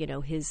about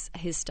his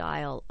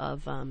style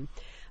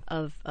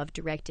of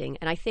directing,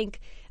 and I think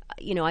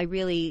I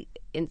really,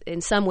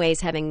 in some ways,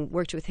 having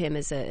worked with him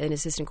as an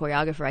assistant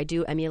choreographer, I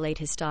do emulate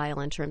his style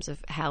in terms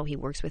of how he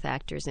works with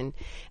actors,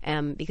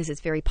 and because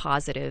it's very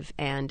positive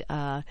and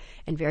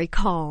very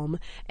calm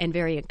and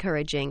very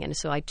encouraging, and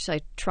so I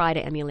try to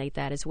emulate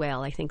that as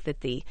well. I think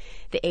that the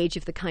age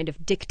of the kind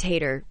of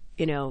dictator,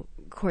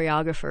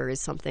 choreographer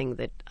is something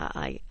that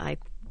I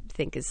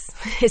think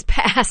is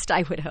past,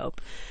 I would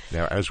hope.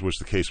 Now, as was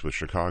the case with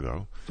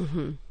Chicago,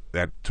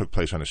 that took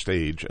place on a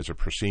stage as a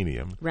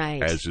proscenium,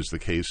 Right. as is the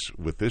case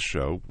with this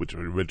show, which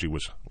originally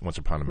was Once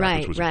Upon a Map, Right,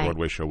 which was right. a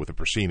Broadway show with a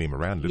proscenium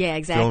around it. Yeah,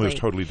 The film is exactly.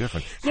 totally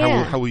different.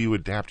 Yeah. How will you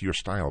adapt your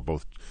style,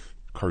 both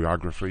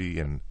choreography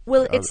and...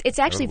 Well, it's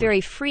actually other very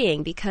ways?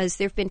 freeing because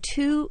there have been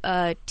two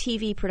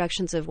TV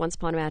productions of Once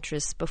Upon a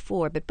Mattress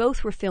before, but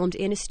both were filmed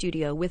in a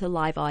studio with a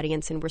live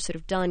audience and were sort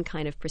of done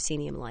kind of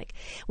proscenium-like.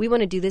 We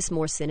want to do this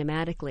more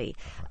cinematically,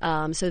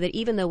 so that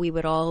even though we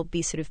would all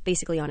be sort of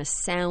basically on a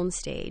sound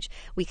stage,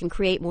 we can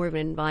create more of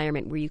an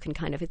environment where you can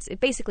kind of...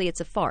 Basically,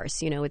 it's a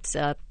farce. It's...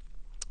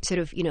 sort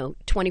of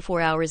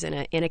 24 hours in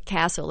a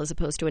castle as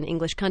opposed to an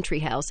English country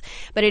house,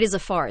 but it is a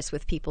farce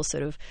with people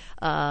sort of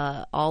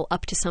all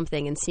up to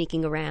something and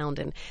sneaking around,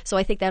 and so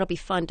I think that'll be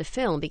fun to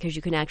film because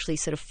you can actually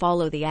sort of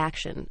follow the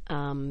action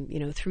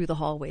through the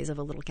hallways of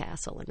a little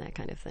castle and that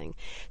kind of thing.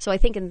 So I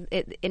think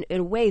in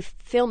a way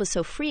film is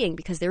so freeing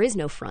because there is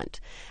no front,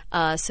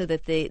 so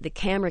that the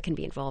camera can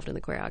be involved in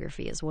the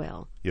choreography as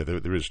well. Yeah,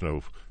 there is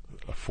no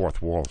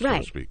fourth wall, so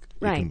Right, to speak.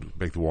 right. You can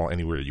make the wall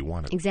anywhere you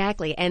want it.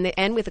 Exactly,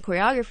 and with the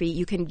choreography,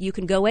 you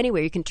can go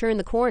anywhere. You can turn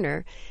the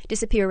corner,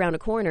 disappear around a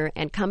corner,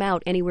 and come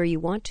out anywhere you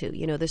want to.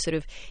 There's sort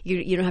of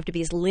you don't have to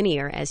be as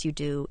linear as you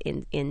do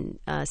in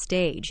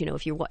stage.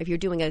 If you're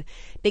doing a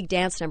big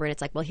dance number and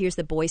it's like, well, here's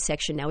the boys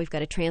section. Now we've got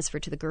to transfer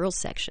to the girls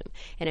section.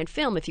 And in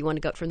film, if you want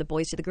to go from the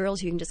boys to the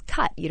girls, you can just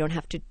cut. You don't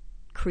have to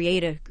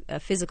create a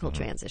physical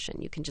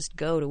transition. You can just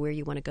go to where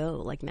you want to go,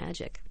 like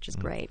magic, which is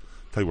great.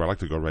 Tell you where I'd like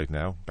to go right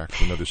now, back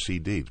to another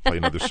CD, play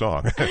another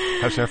song.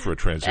 How's that for a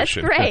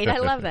transition? That's great. I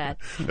love that.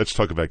 Let's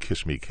talk about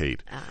Kiss Me,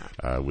 Kate,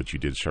 which you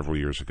did several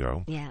years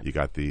ago. Yeah. You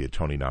got the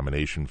Tony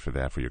nomination for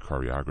that, for your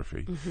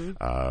choreography.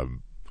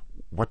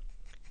 What,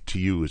 to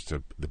you, is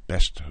the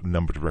best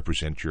number to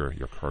represent your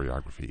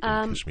choreography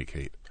in Kiss Me,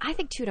 Kate? I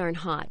think Too Darn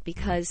Hot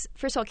because,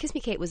 first of all, Kiss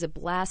Me Kate was a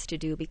blast to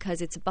do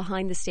because it's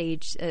behind the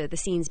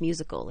scenes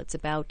musical. It's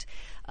about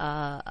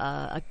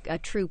a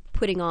troupe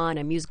putting on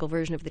a musical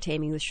version of The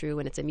Taming of the Shrew,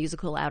 and it's a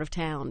musical out of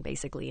town,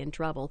 basically, in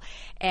trouble.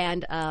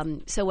 And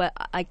so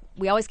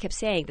we always kept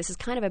saying, this is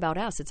kind of about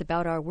us. It's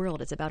about our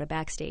world. It's about a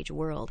backstage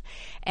world.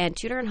 And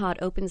Too Darn Hot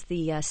opens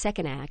the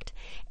second act,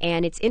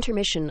 and it's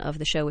intermission of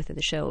the show within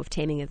the show of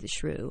Taming of the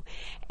Shrew.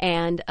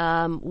 And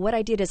what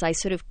I did is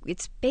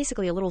it's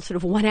basically a little sort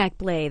of one-act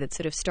play that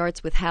sort of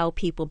starts with how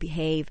people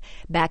behave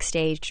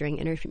backstage during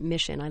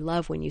intermission. I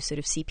love when you sort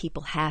of see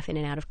people half in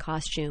and out of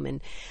costume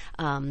and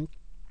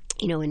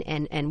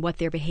and what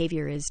their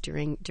behavior is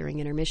during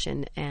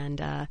intermission, and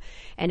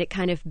it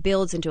kind of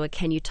builds into a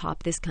can you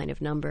top this kind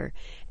of number.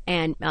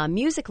 And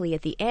musically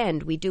at the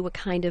end we do a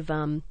kind of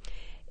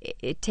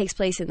it takes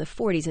place in the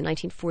 40s, in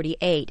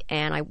 1948,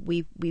 and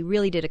we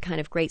really did a kind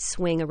of great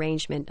swing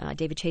arrangement.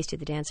 David Chase did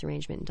the dance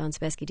arrangement, and Don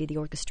Sebesky did the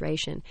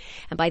orchestration.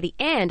 And by the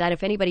end,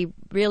 if anybody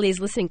really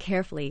is listening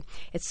carefully,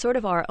 it's sort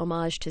of our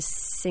homage to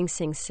Sing,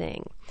 Sing,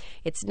 Sing.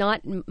 It's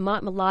not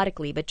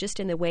melodically, but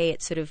just in the way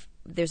it sort of,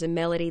 there's a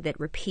melody that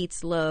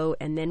repeats low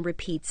and then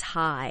repeats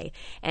high,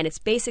 and it's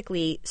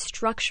basically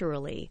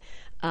structurally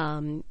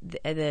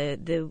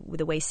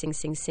the way Sing,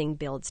 Sing, Sing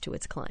builds to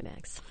its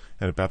climax.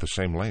 And about the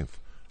same length.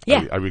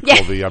 Yeah. I recall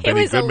Yeah. the Benny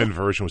It was Goodman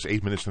version was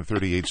 8 minutes and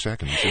 38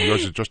 seconds, and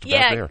yours is just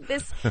about there.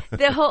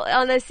 the whole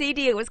on the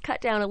CD it was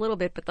cut down a little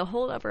bit, but the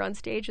whole number on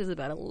stage was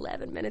about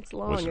 11 minutes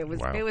long. Was it?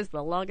 Wow. It was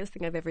the longest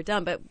thing I've ever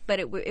done, but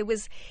it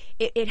was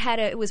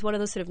one of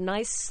those sort of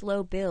nice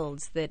slow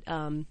builds that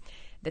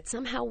that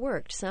somehow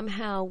worked.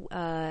 Somehow,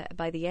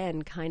 by the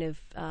end, kind of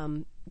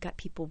got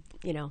people,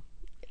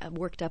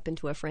 worked up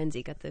into a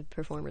frenzy, got the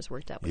performers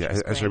worked up. Which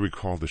was as I great.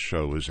 recall, the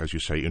show was, as you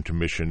say,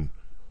 intermission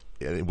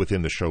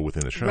within the show.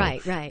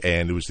 Right, right.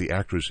 And it was the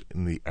actors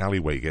in the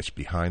alleyway,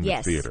 behind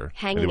Yes, the theater.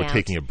 hanging and they were out.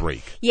 taking a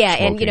break. Yeah,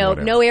 and smoking,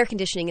 whatever. no air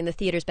conditioning in the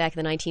theaters back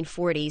in the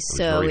 1940s.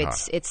 So very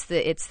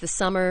it's the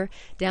summer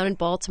down in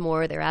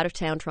Baltimore. They're out of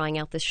town trying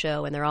out this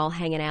show, and they're all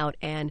hanging out.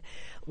 And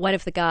one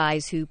of the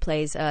guys who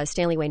plays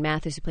Stanley Wayne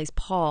Mathers, who plays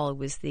Paul,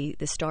 was the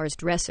star's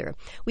dresser.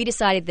 We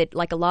decided that,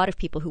 like a lot of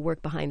people who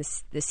work behind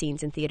the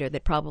scenes in theater,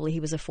 that probably he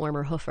was a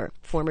former hoofer,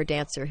 former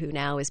dancer who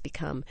now has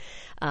become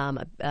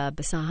a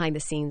behind the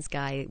scenes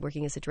guy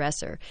working as a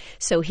dresser.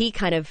 So he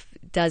kind of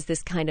does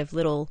this kind of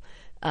little.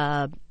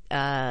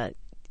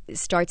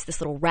 Starts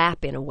this little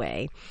rap in a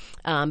way,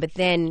 but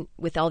then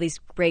with all these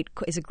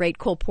is a great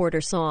Cole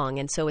Porter song,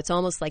 and so it's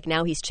almost like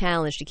now he's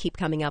challenged to keep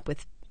coming up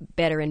with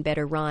better and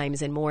better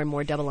rhymes and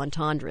more double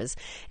entendres,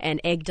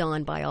 and egged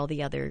on by all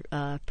the other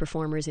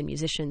performers and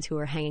musicians who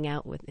are hanging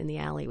out in the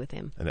alley with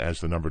him. And as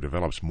the number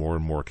develops, more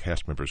and more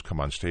cast members come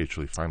on stage.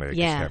 So finally, I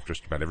guess have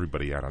just about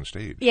everybody out on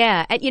stage.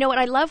 Yeah, and you know what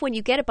I love when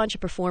you get a bunch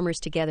of performers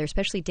together,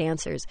 especially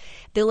dancers,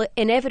 they'll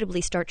inevitably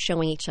start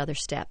showing each other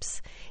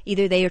steps.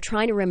 Either they are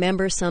trying to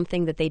remember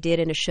something that they did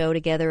in a show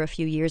together a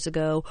few years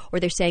ago, or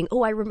they're saying,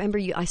 "Oh, I remember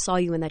you. I saw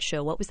you in that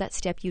show. What was that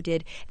step you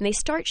did?" And they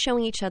start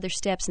showing each other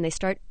steps, and they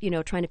start,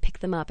 trying to pick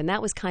them up. And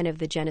that was kind of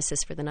the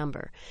genesis for the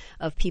number,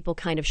 of people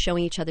kind of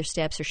showing each other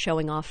steps or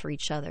showing off for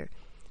each other.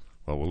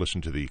 Well, we'll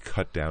listen to the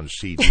cut-down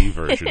CD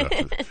version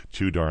of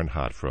Too Darn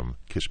Hot from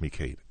Kiss Me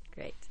Kate.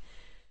 Great.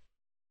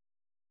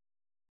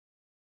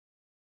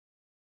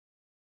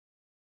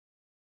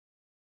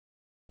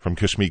 From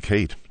Kiss Me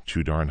Kate,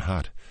 Too Darn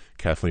Hot.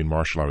 Kathleen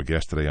Marshall, our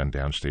guest today on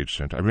Downstage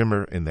Center. I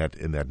remember in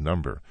that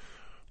number,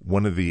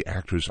 one of the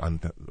actors on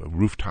the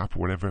rooftop or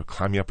whatever,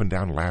 climbing up and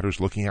down ladders,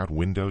 looking out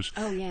windows.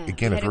 Oh, yeah.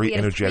 Again, a very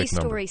energetic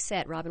number. We had a 3-story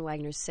set, Robin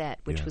Wagner's set,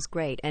 which was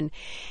great. And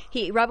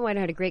Robin Wagner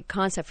had a great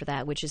concept for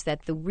that, which is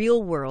that the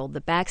real world,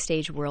 the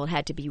backstage world,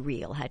 had to be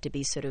real, had to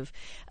be sort of,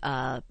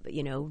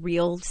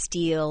 real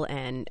steel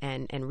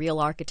and real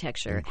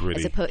architecture. And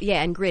gritty.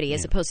 And gritty,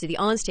 as opposed to the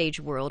onstage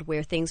world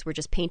where things were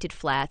just painted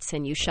flats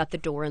and you shut the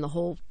door and the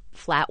whole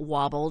flat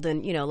wobbled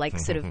and,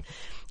 sort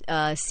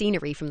of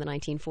scenery from the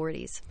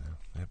 1940s.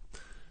 Yeah.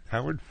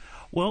 Howard?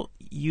 Well,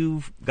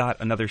 you've got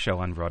another show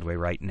on Broadway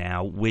right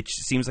now, which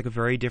seems like a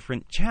very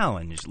different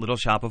challenge, Little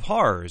Shop of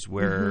Horrors,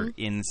 where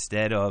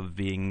instead of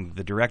being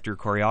the director,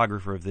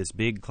 choreographer of this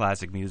big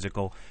classic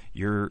musical,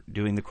 you're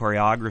doing the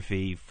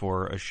choreography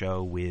for a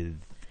show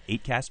with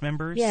 8 cast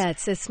members? Yeah,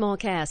 it's a small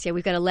cast. Yeah,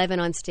 we've got 11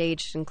 on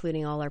stage,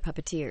 including all our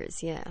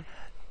puppeteers, yeah.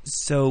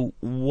 So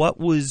what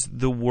was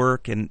the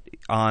work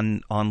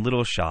on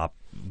Little Shop?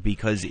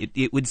 Because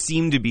it would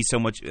seem to be so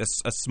much a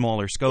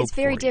smaller scope. It's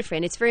very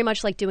different. It's very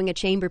much like doing a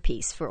chamber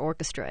piece for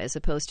orchestra, as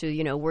opposed to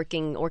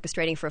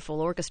orchestrating for a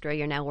full orchestra.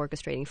 You're now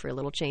orchestrating for a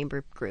little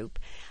chamber group.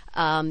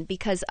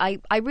 Because I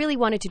really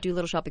wanted to do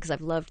Little Shop because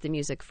I've loved the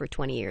music for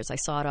 20 years. I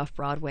saw it off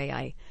Broadway.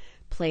 I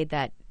played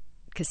that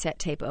cassette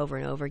tape over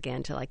and over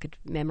again till I could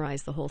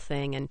memorize the whole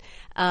thing.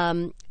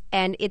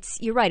 And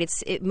you're right.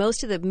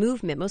 Most of the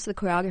movement, most of the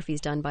choreography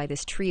is done by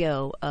this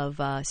trio of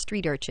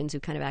street urchins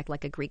who kind of act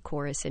like a Greek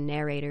chorus and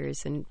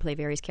narrators and play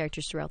various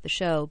characters throughout the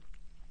show.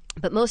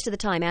 But most of the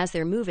time, as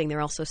they're moving,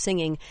 they're also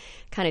singing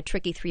kind of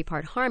tricky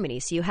 3-part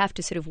harmonies. So you have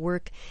to sort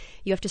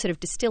of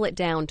distill it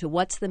down to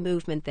what's the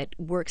movement that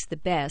works the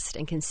best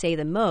and can say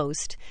the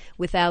most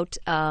without,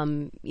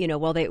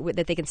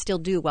 that they can still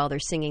do while they're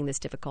singing this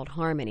difficult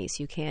harmony.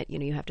 So you can't,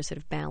 you have to sort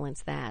of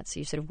balance that.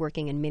 So you're sort of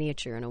working in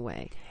miniature in a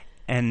way.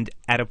 And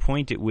at a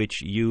point at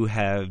which you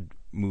have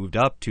moved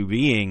up to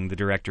being the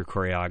director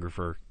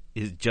choreographer,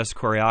 is just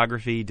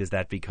choreography, does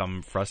that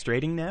become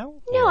frustrating now?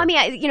 No, I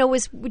mean,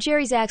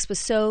 Jerry Zaks was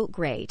so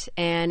great,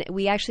 and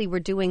we actually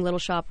were doing Little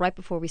Shop right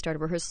before we started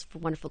rehearsals for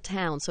Wonderful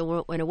Town.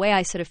 So in a way,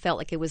 I sort of felt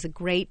like it was a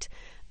great,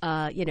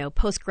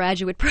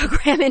 postgraduate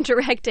program in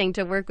directing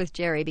to work with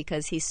Jerry,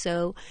 because he's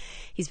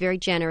very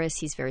generous,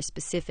 he's very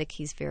specific,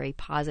 he's very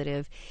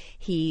positive.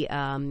 He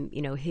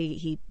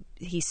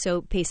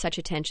pays such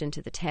attention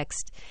to the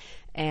text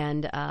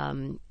and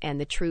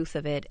the truth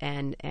of it,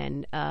 and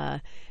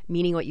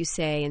meaning what you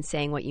say and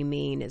saying what you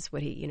mean is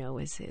what he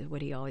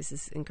always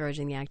is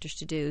encouraging the actors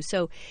to do.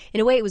 So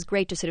in a way, it was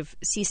great to sort of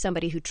see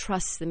somebody who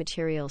trusts the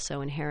material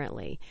so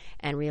inherently,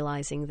 and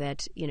realizing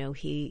that you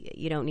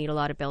don't need a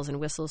lot of bells and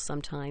whistles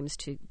sometimes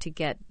to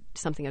get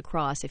something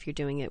across if you're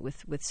doing it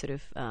with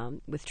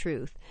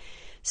truth.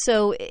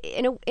 So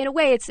in a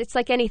way, it's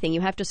like anything.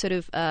 You have to sort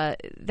of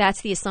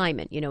that's the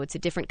assignment. It's a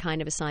different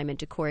kind of assignment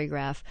to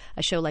choreograph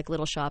a show like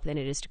Little Shop than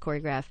it is to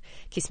choreograph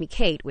Kiss Me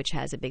Kate, which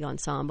has a big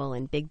ensemble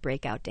and big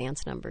breakout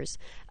dance numbers.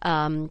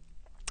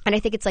 And I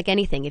think it's like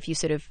anything. If you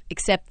sort of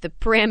accept the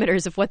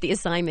parameters of what the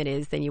assignment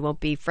is, then you won't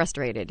be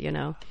frustrated, you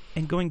know.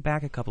 And going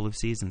back a couple of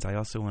seasons, I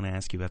also want to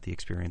ask you about the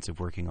experience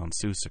of working on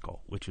Seussical,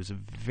 which was a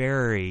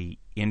very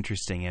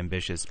interesting,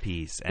 ambitious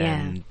piece,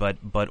 and but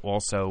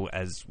also,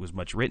 as was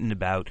much written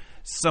about,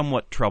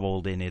 somewhat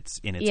troubled in its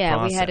process.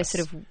 Yeah, we had a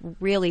sort of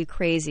really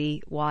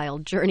crazy,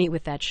 wild journey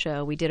with that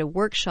show. We did a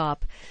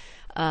workshop.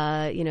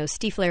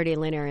 Steve Flaherty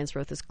and Lynn Ahrens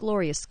wrote this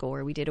glorious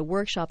score. We did a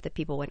workshop that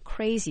people went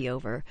crazy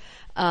over,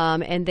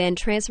 and then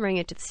transferring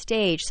it to the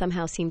stage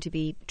somehow seemed to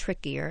be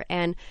trickier.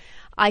 And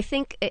I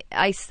think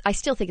I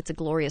still think it's a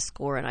glorious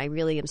score, and I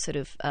really am sort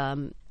of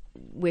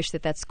wish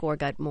that score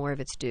got more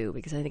of its due,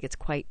 because I think it's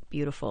quite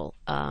beautiful.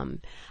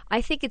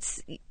 I think it's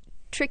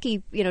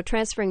tricky,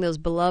 transferring those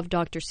beloved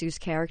Dr. Seuss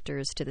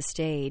characters to the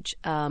stage.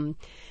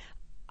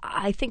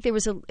 I think it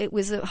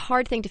was a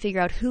hard thing to figure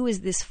out who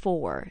is this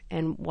for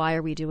and why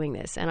are we doing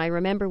this. And I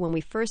remember when we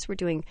first were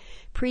doing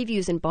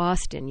previews in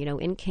Boston,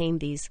 in came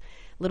these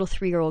little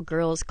 3-year-old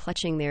girls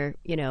clutching their,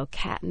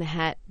 Cat in the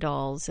Hat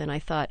dolls. And I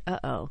thought,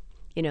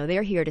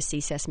 they're here to see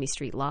Sesame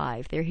Street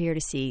live. They're here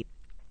to see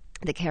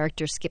the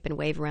characters skip and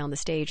wave around the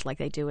stage like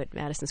they do at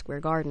Madison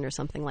Square Garden or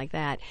something like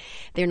that.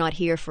 They're not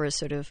here for a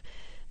sort of,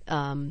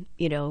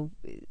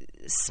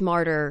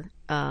 smarter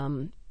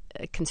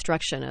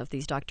construction of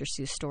these Dr.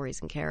 Seuss stories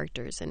and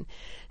characters. And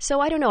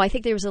so I don't know, I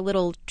think there was a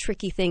little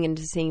tricky thing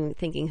into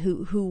thinking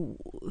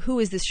who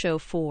is this show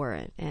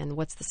for and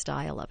what's the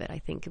style of it. I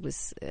think it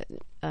was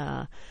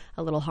a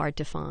little hard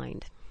to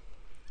find.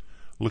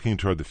 Looking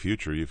toward the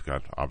future, you've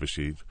got,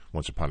 obviously,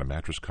 Once Upon a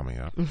Mattress coming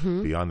up.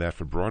 Mm-hmm. Beyond that,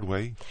 for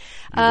Broadway,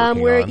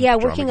 we're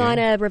working on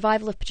a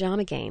revival of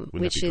Pajama Game,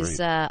 which is,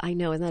 I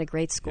know, isn't that a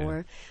great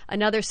score? Yeah.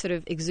 Another sort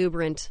of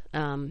exuberant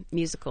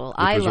musical.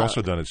 It was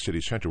also done at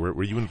City Center.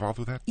 Were you involved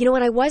with that? You know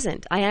what? I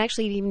wasn't. I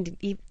actually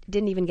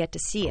didn't even get to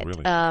see it.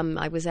 Really?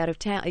 I was out of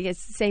town.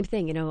 It's the same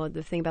thing.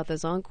 The thing about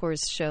those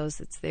encores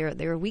shows,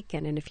 they're a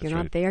weekend, and if you're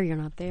not there, you're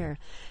not there.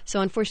 So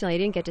unfortunately, I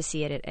didn't get to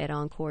see it at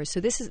encores. So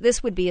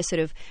this would be a sort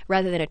of,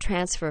 rather than a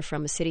transfer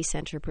from a City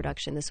Center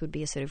production, this would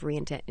be a sort of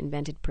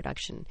reinvented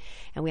production.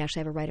 And we actually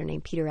have a writer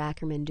named Peter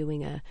Ackerman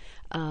doing a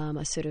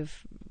sort of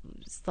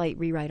slight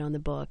rewrite on the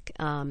book.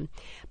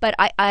 But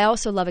I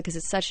also love it because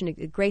it's such a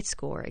great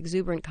score,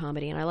 exuberant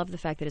comedy, and I love the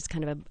fact that it's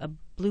kind of a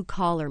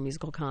blue-collar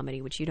musical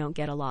comedy, which you don't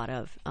get a lot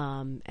of,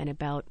 and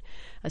about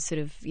a sort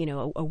of,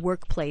 a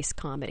workplace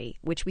comedy,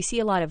 which we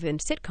see a lot of in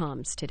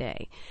sitcoms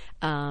today,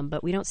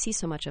 but we don't see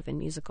so much of in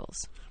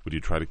musicals. Would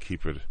you try to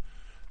keep it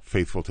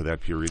faithful to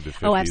that period, the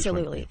 50s? Oh,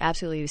 absolutely.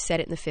 Absolutely. We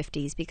set it in the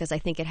 50s because I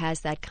think it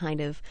has that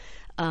kind of,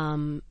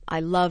 I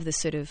love the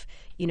sort of,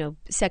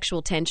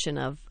 sexual tension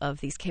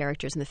of these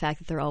characters, and the fact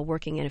that they're all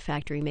working in a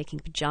factory making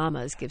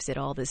pajamas gives it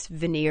all this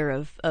veneer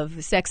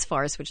of sex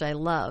farce, which I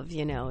love.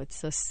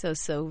 It's so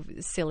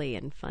silly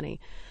and funny.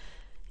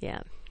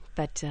 Yeah.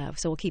 But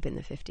so we'll keep it in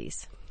the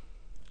 50s.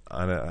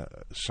 On a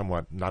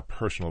somewhat not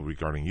personal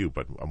regarding you,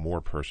 but a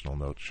more personal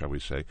note, shall we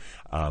say,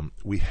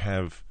 we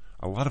have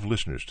a lot of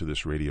listeners to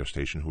this radio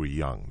station who are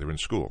young. They're in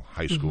school,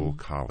 high school,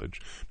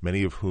 college,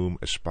 many of whom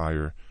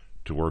aspire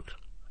to work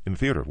in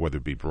theater, whether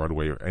it be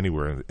Broadway or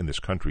anywhere in this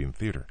country in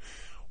theater.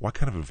 What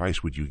kind of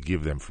advice would you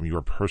give them from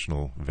your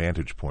personal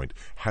vantage point,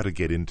 how to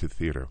get into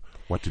theater,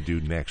 what to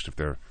do next if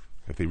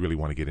they really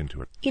want to get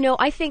into it?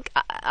 I think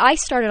I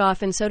started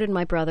off, and so did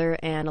my brother,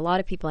 and a lot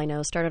of people I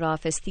know started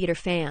off as theater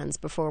fans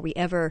before we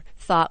ever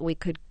thought we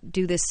could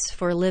do this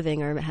for a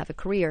living or have a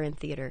career in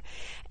theater.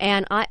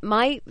 And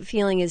my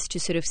feeling is to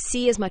sort of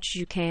see as much as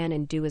you can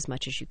and do as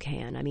much as you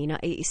can. I mean,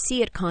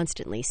 see it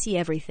constantly, see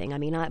everything. I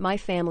mean, my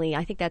family,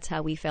 I think that's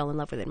how we fell in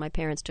love with it. My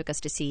parents took us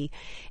to see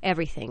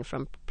everything,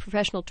 from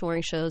professional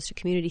touring shows to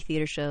community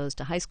theater shows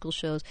to high school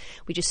shows.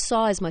 We just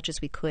saw as much as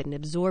we could and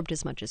absorbed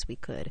as much as we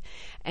could.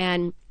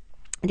 And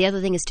the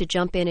other thing is to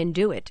jump in and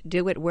do it.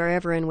 Do it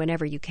wherever and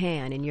whenever you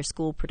can, in your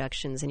school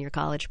productions, in your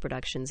college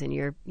productions, in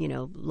your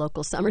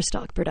local summer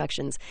stock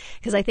productions.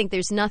 Because I think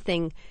there's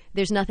nothing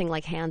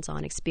like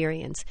hands-on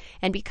experience.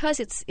 And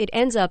because it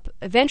ends up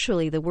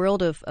eventually, the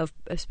world of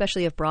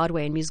especially of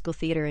Broadway and musical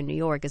theater in New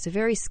York is a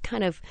very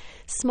kind of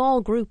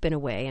small group in a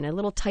way, and a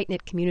little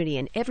tight-knit community,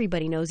 and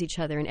everybody knows each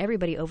other and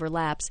everybody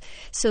overlaps.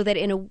 So that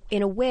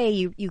in a way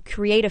you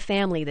create a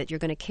family that you're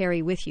going to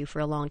carry with you for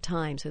a long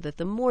time. So that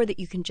the more that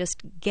you can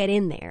just get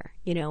in there,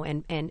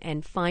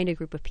 and find a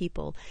group of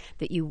people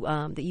that you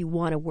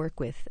want to work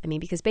with. I mean,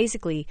 because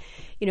basically,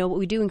 what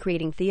we do in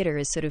creating theater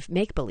is sort of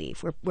make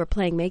believe. We're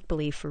playing make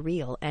believe for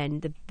real,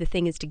 and the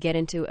thing is to get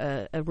into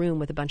a room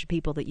with a bunch of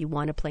people that you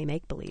want to play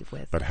make believe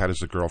with. But how does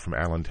the girl from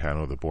Allentown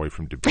or the boy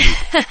from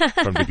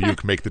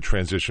Dubuque make the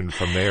transition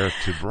from there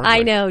to Broadway?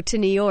 I know, to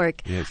New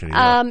York. Yeah, to New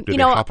York. Do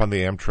they hop on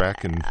the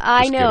Amtrak and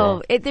I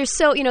know. There's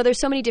so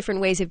many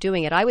different ways of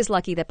doing it. I was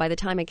lucky that by the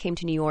time I came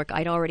to New York,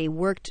 I'd already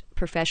worked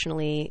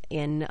professionally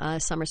in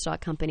summer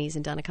stock companies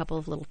and done a couple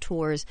of little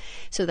tours,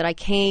 so that I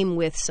came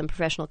with some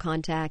professional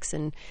contacts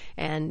and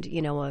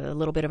a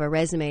little bit of a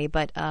resume.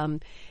 But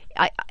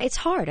It's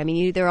hard. I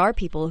mean, there are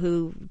people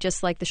who,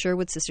 just like the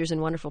Sherwood sisters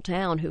in Wonderful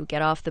Town, who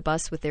get off the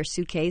bus with their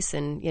suitcase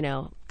and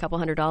a couple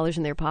 $100s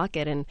in their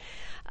pocket, and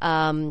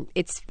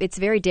it's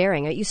very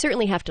daring. You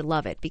certainly have to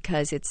love it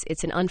because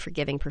it's an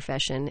unforgiving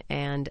profession,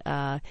 and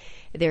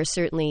there are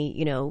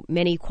certainly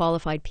many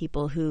qualified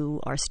people who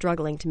are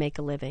struggling to make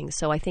a living.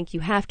 So I think you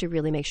have to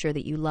really make sure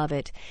that you love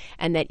it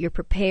and that you're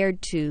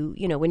prepared to,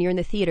 when you're in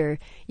the theater,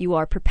 you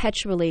are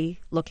perpetually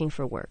looking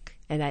for work,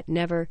 and that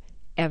never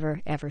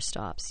ever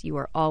stops. You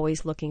are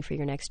always looking for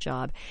your next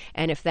job.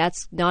 And if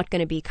that's not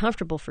going to be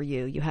comfortable for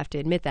you, you have to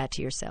admit that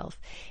to yourself.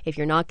 If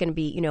you're not going to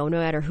be, no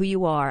matter who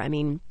you are, I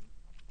mean,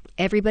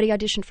 everybody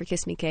auditioned for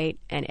Kiss Me Kate,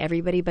 and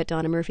everybody but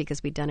Donna Murphy,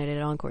 because we'd done it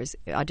at Encores,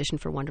 auditioned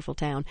for Wonderful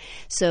Town.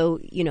 So,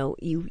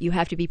 you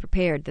have to be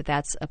prepared that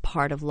that's a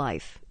part of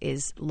life,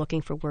 is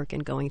looking for work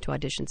and going to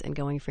auditions and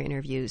going for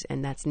interviews,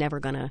 and that's never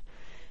going to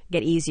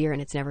get easier,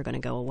 and it's never going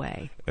to go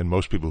away. And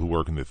most people who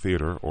work in the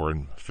theater, or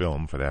in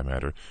film for that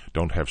matter,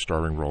 don't have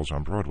starring roles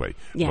on Broadway.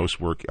 Yeah.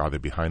 Most work either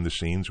behind the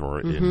scenes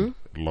or in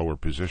lower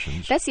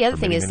positions. That's the other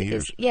thing many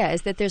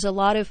is that there's a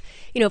lot of,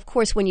 of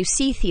course, when you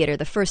see theater,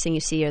 the first thing you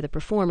see are the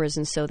performers,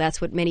 and so that's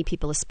what many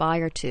people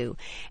aspire to.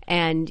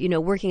 And,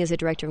 working as a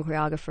director and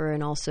choreographer,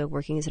 and also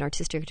working as an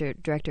artistic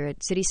director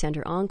at City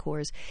Center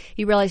Encores,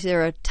 you realize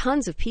there are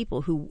tons of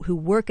people who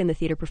work in the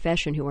theater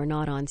profession who are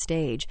not on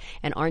stage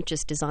and aren't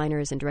just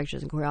designers and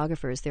directors and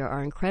choreographers. There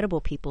are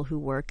incredible people who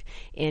work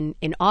in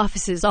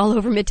offices all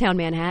over Midtown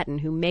Manhattan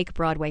who make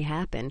Broadway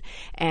happen.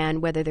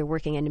 And whether they're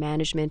working in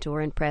management or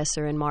in press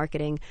or in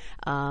marketing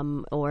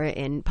or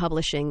in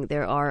publishing,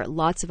 there are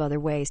lots of other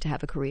ways to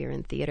have a career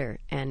in theater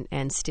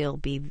and still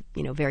be,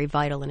 very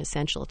vital and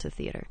essential to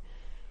theater.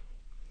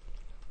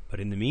 But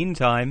in the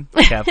meantime,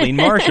 Kathleen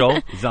Marshall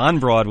is on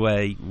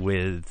Broadway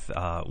with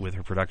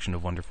her production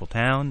of Wonderful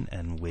Town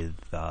and with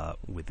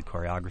the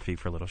choreography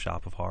for Little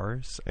Shop of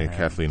Horrors. And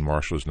Kathleen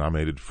Marshall is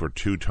nominated for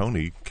 2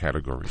 Tony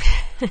categories: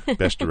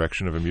 Best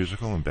Direction of a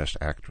Musical and Best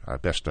I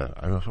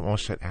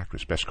almost said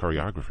actress, Best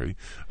Choreography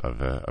of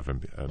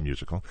a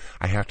musical.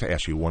 I have to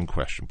ask you one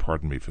question.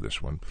 Pardon me for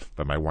this one,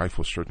 but my wife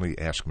will certainly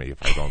ask me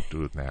if I don't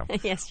do it now.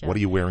 Yes, John. What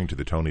are you wearing to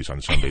the Tonys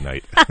on Sunday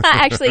night?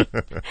 Actually,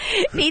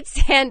 Pete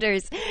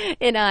Sanders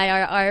and I,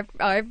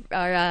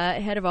 our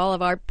head of all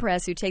of our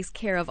press, who takes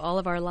care of all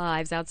of our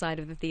lives outside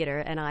of the theater,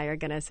 and I are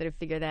going to sort of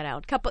figure that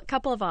out.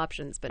 Couple of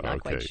options, but not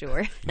quite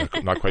sure.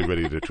 not quite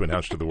ready to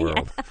announce to the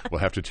world. Yeah.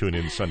 We'll have to tune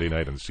in Sunday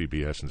night on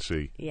CBS and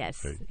see.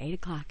 Yes, okay. 8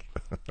 o'clock.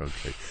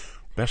 Okay.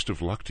 Best of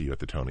luck to you at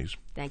the Tonys.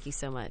 Thank you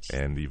so much.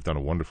 And you've done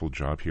a wonderful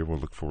job here. We'll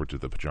look forward to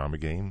the Pajama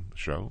Game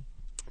show.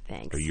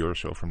 Thanks. A year or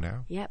so from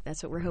now. Yep,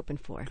 that's what we're hoping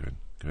for. Good.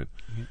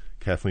 Mm-hmm.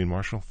 Kathleen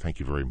Marshall,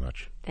 thank you very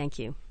much. Thank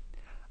you.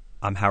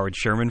 I'm Howard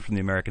Sherman from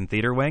the American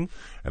Theater Wing.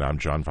 And I'm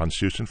John Von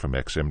Susen from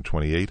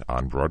XM28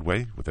 on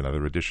Broadway with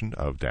another edition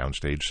of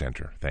Downstage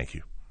Center. Thank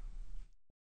you.